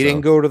protocol. He didn't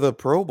go to the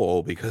Pro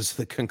Bowl because of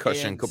the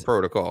concussion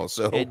protocol.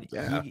 So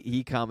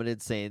he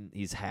commented saying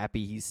he's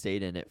happy he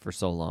stayed in it for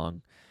so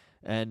long.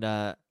 And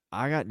I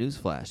got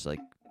newsflash, like.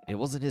 It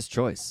wasn't his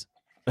choice.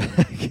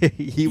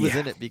 He was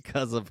in it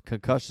because of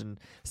concussion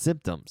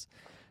symptoms.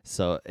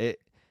 So it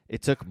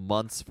took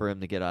months for him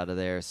to get out of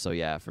there. So,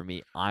 yeah, for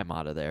me, I'm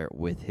out of there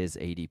with his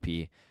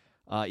ADP.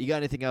 You got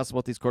anything else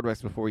about these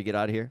quarterbacks before we get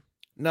out of here?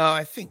 No,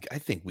 I think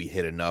we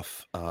hit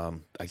enough. I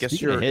guess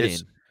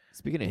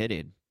Speaking of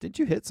hitting, did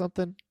you hit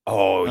something?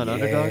 Oh, yeah.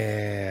 Underdog?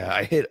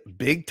 I hit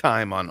big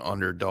time on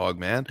Underdog,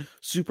 man.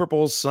 Super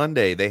Bowl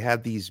Sunday. They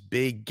had these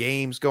big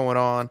games going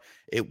on.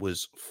 It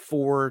was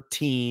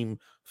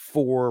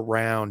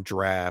 4-round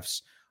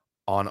drafts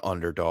on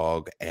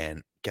Underdog.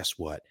 And guess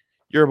what?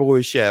 Your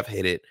boy Chef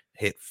hit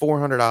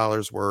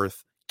 $400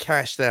 worth,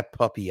 cashed that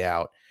puppy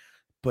out.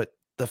 But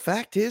the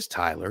fact is,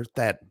 Tyler,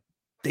 that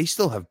they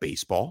still have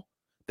baseball.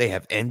 They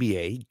have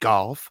NBA,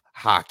 golf,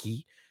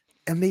 hockey,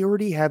 and they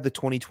already have the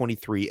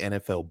 2023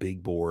 NFL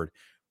Big Board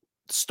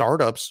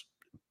startups,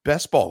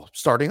 best ball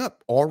starting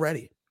up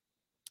already.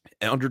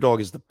 And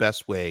Underdog is the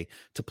best way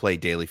to play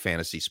daily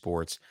fantasy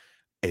sports.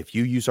 If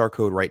you use our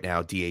code right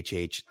now,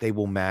 DHH, they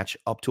will match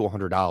up to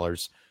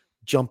 $100.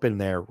 Jump in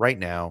there right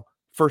now.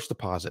 First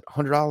deposit,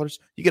 $100.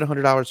 You get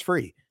 $100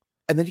 free.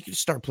 And then you can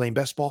start playing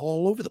best ball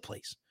all over the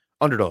place.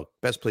 Underdog,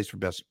 best place for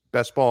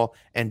best ball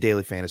and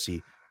daily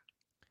fantasy.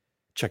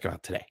 Check it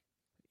out today.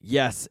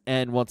 Yes,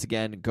 and once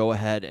again, go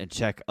ahead and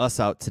check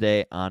us out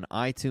today on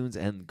iTunes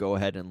and go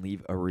ahead and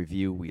leave a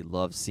review. We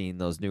love seeing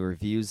those new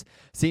reviews,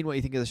 seeing what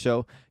you think of the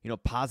show,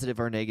 positive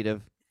or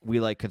negative.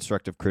 We like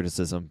constructive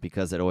criticism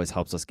because it always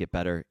helps us get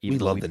better. We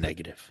love the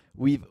negative.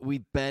 We've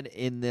been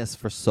in this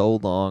for so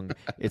long.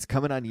 It's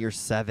coming on year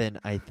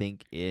 7, I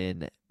think,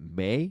 in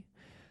May.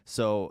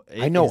 So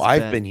I know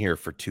I've been here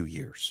for 2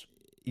 years.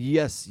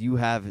 Yes, you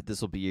have. This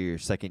will be your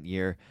second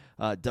year.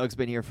 Doug's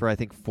been here for, I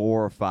think,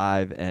 4 or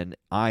 5, and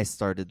I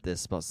started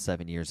this about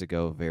 7 years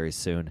ago very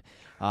soon.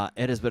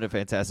 It has been a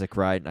fantastic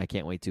ride, and I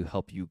can't wait to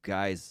help you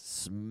guys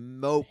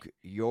smoke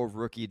your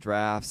rookie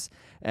drafts.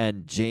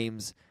 And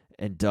James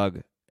and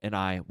Doug and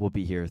I will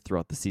be here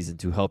throughout the season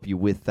to help you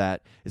with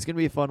that. It's going to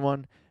be a fun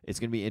one. It's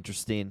going to be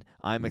interesting.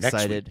 I'm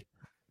excited.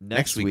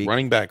 Next week,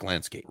 running back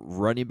landscape.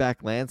 Running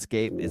back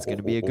landscape is going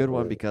to be a good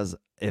one because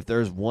if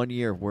there's one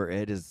year where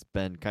it has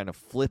been kind of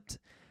flipped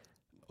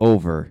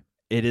over,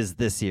 it is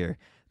this year.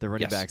 The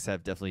running backs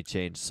have definitely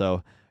changed.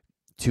 So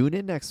tune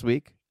in next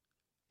week.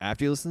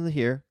 After you listen to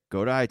here,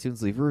 go to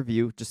iTunes, leave a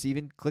review. Just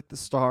even click the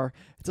star.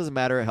 It doesn't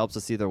matter. It helps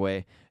us either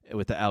way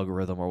with the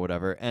algorithm or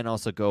whatever. And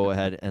also go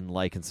ahead and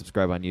like and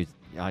subscribe on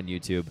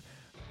YouTube,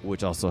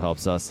 which also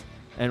helps us.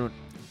 And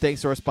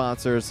thanks to our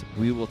sponsors.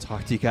 We will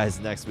talk to you guys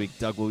next week.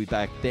 Doug will be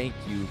back. Thank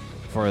you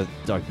for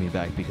Doug being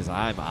back because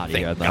I'm out of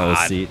here in the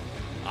host seat.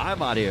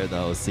 I'm out of here in the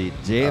host seat.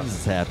 James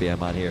is happy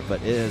I'm out here,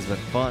 but it has been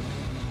fun.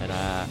 And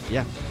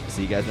yeah,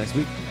 see you guys next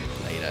week.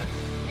 Later.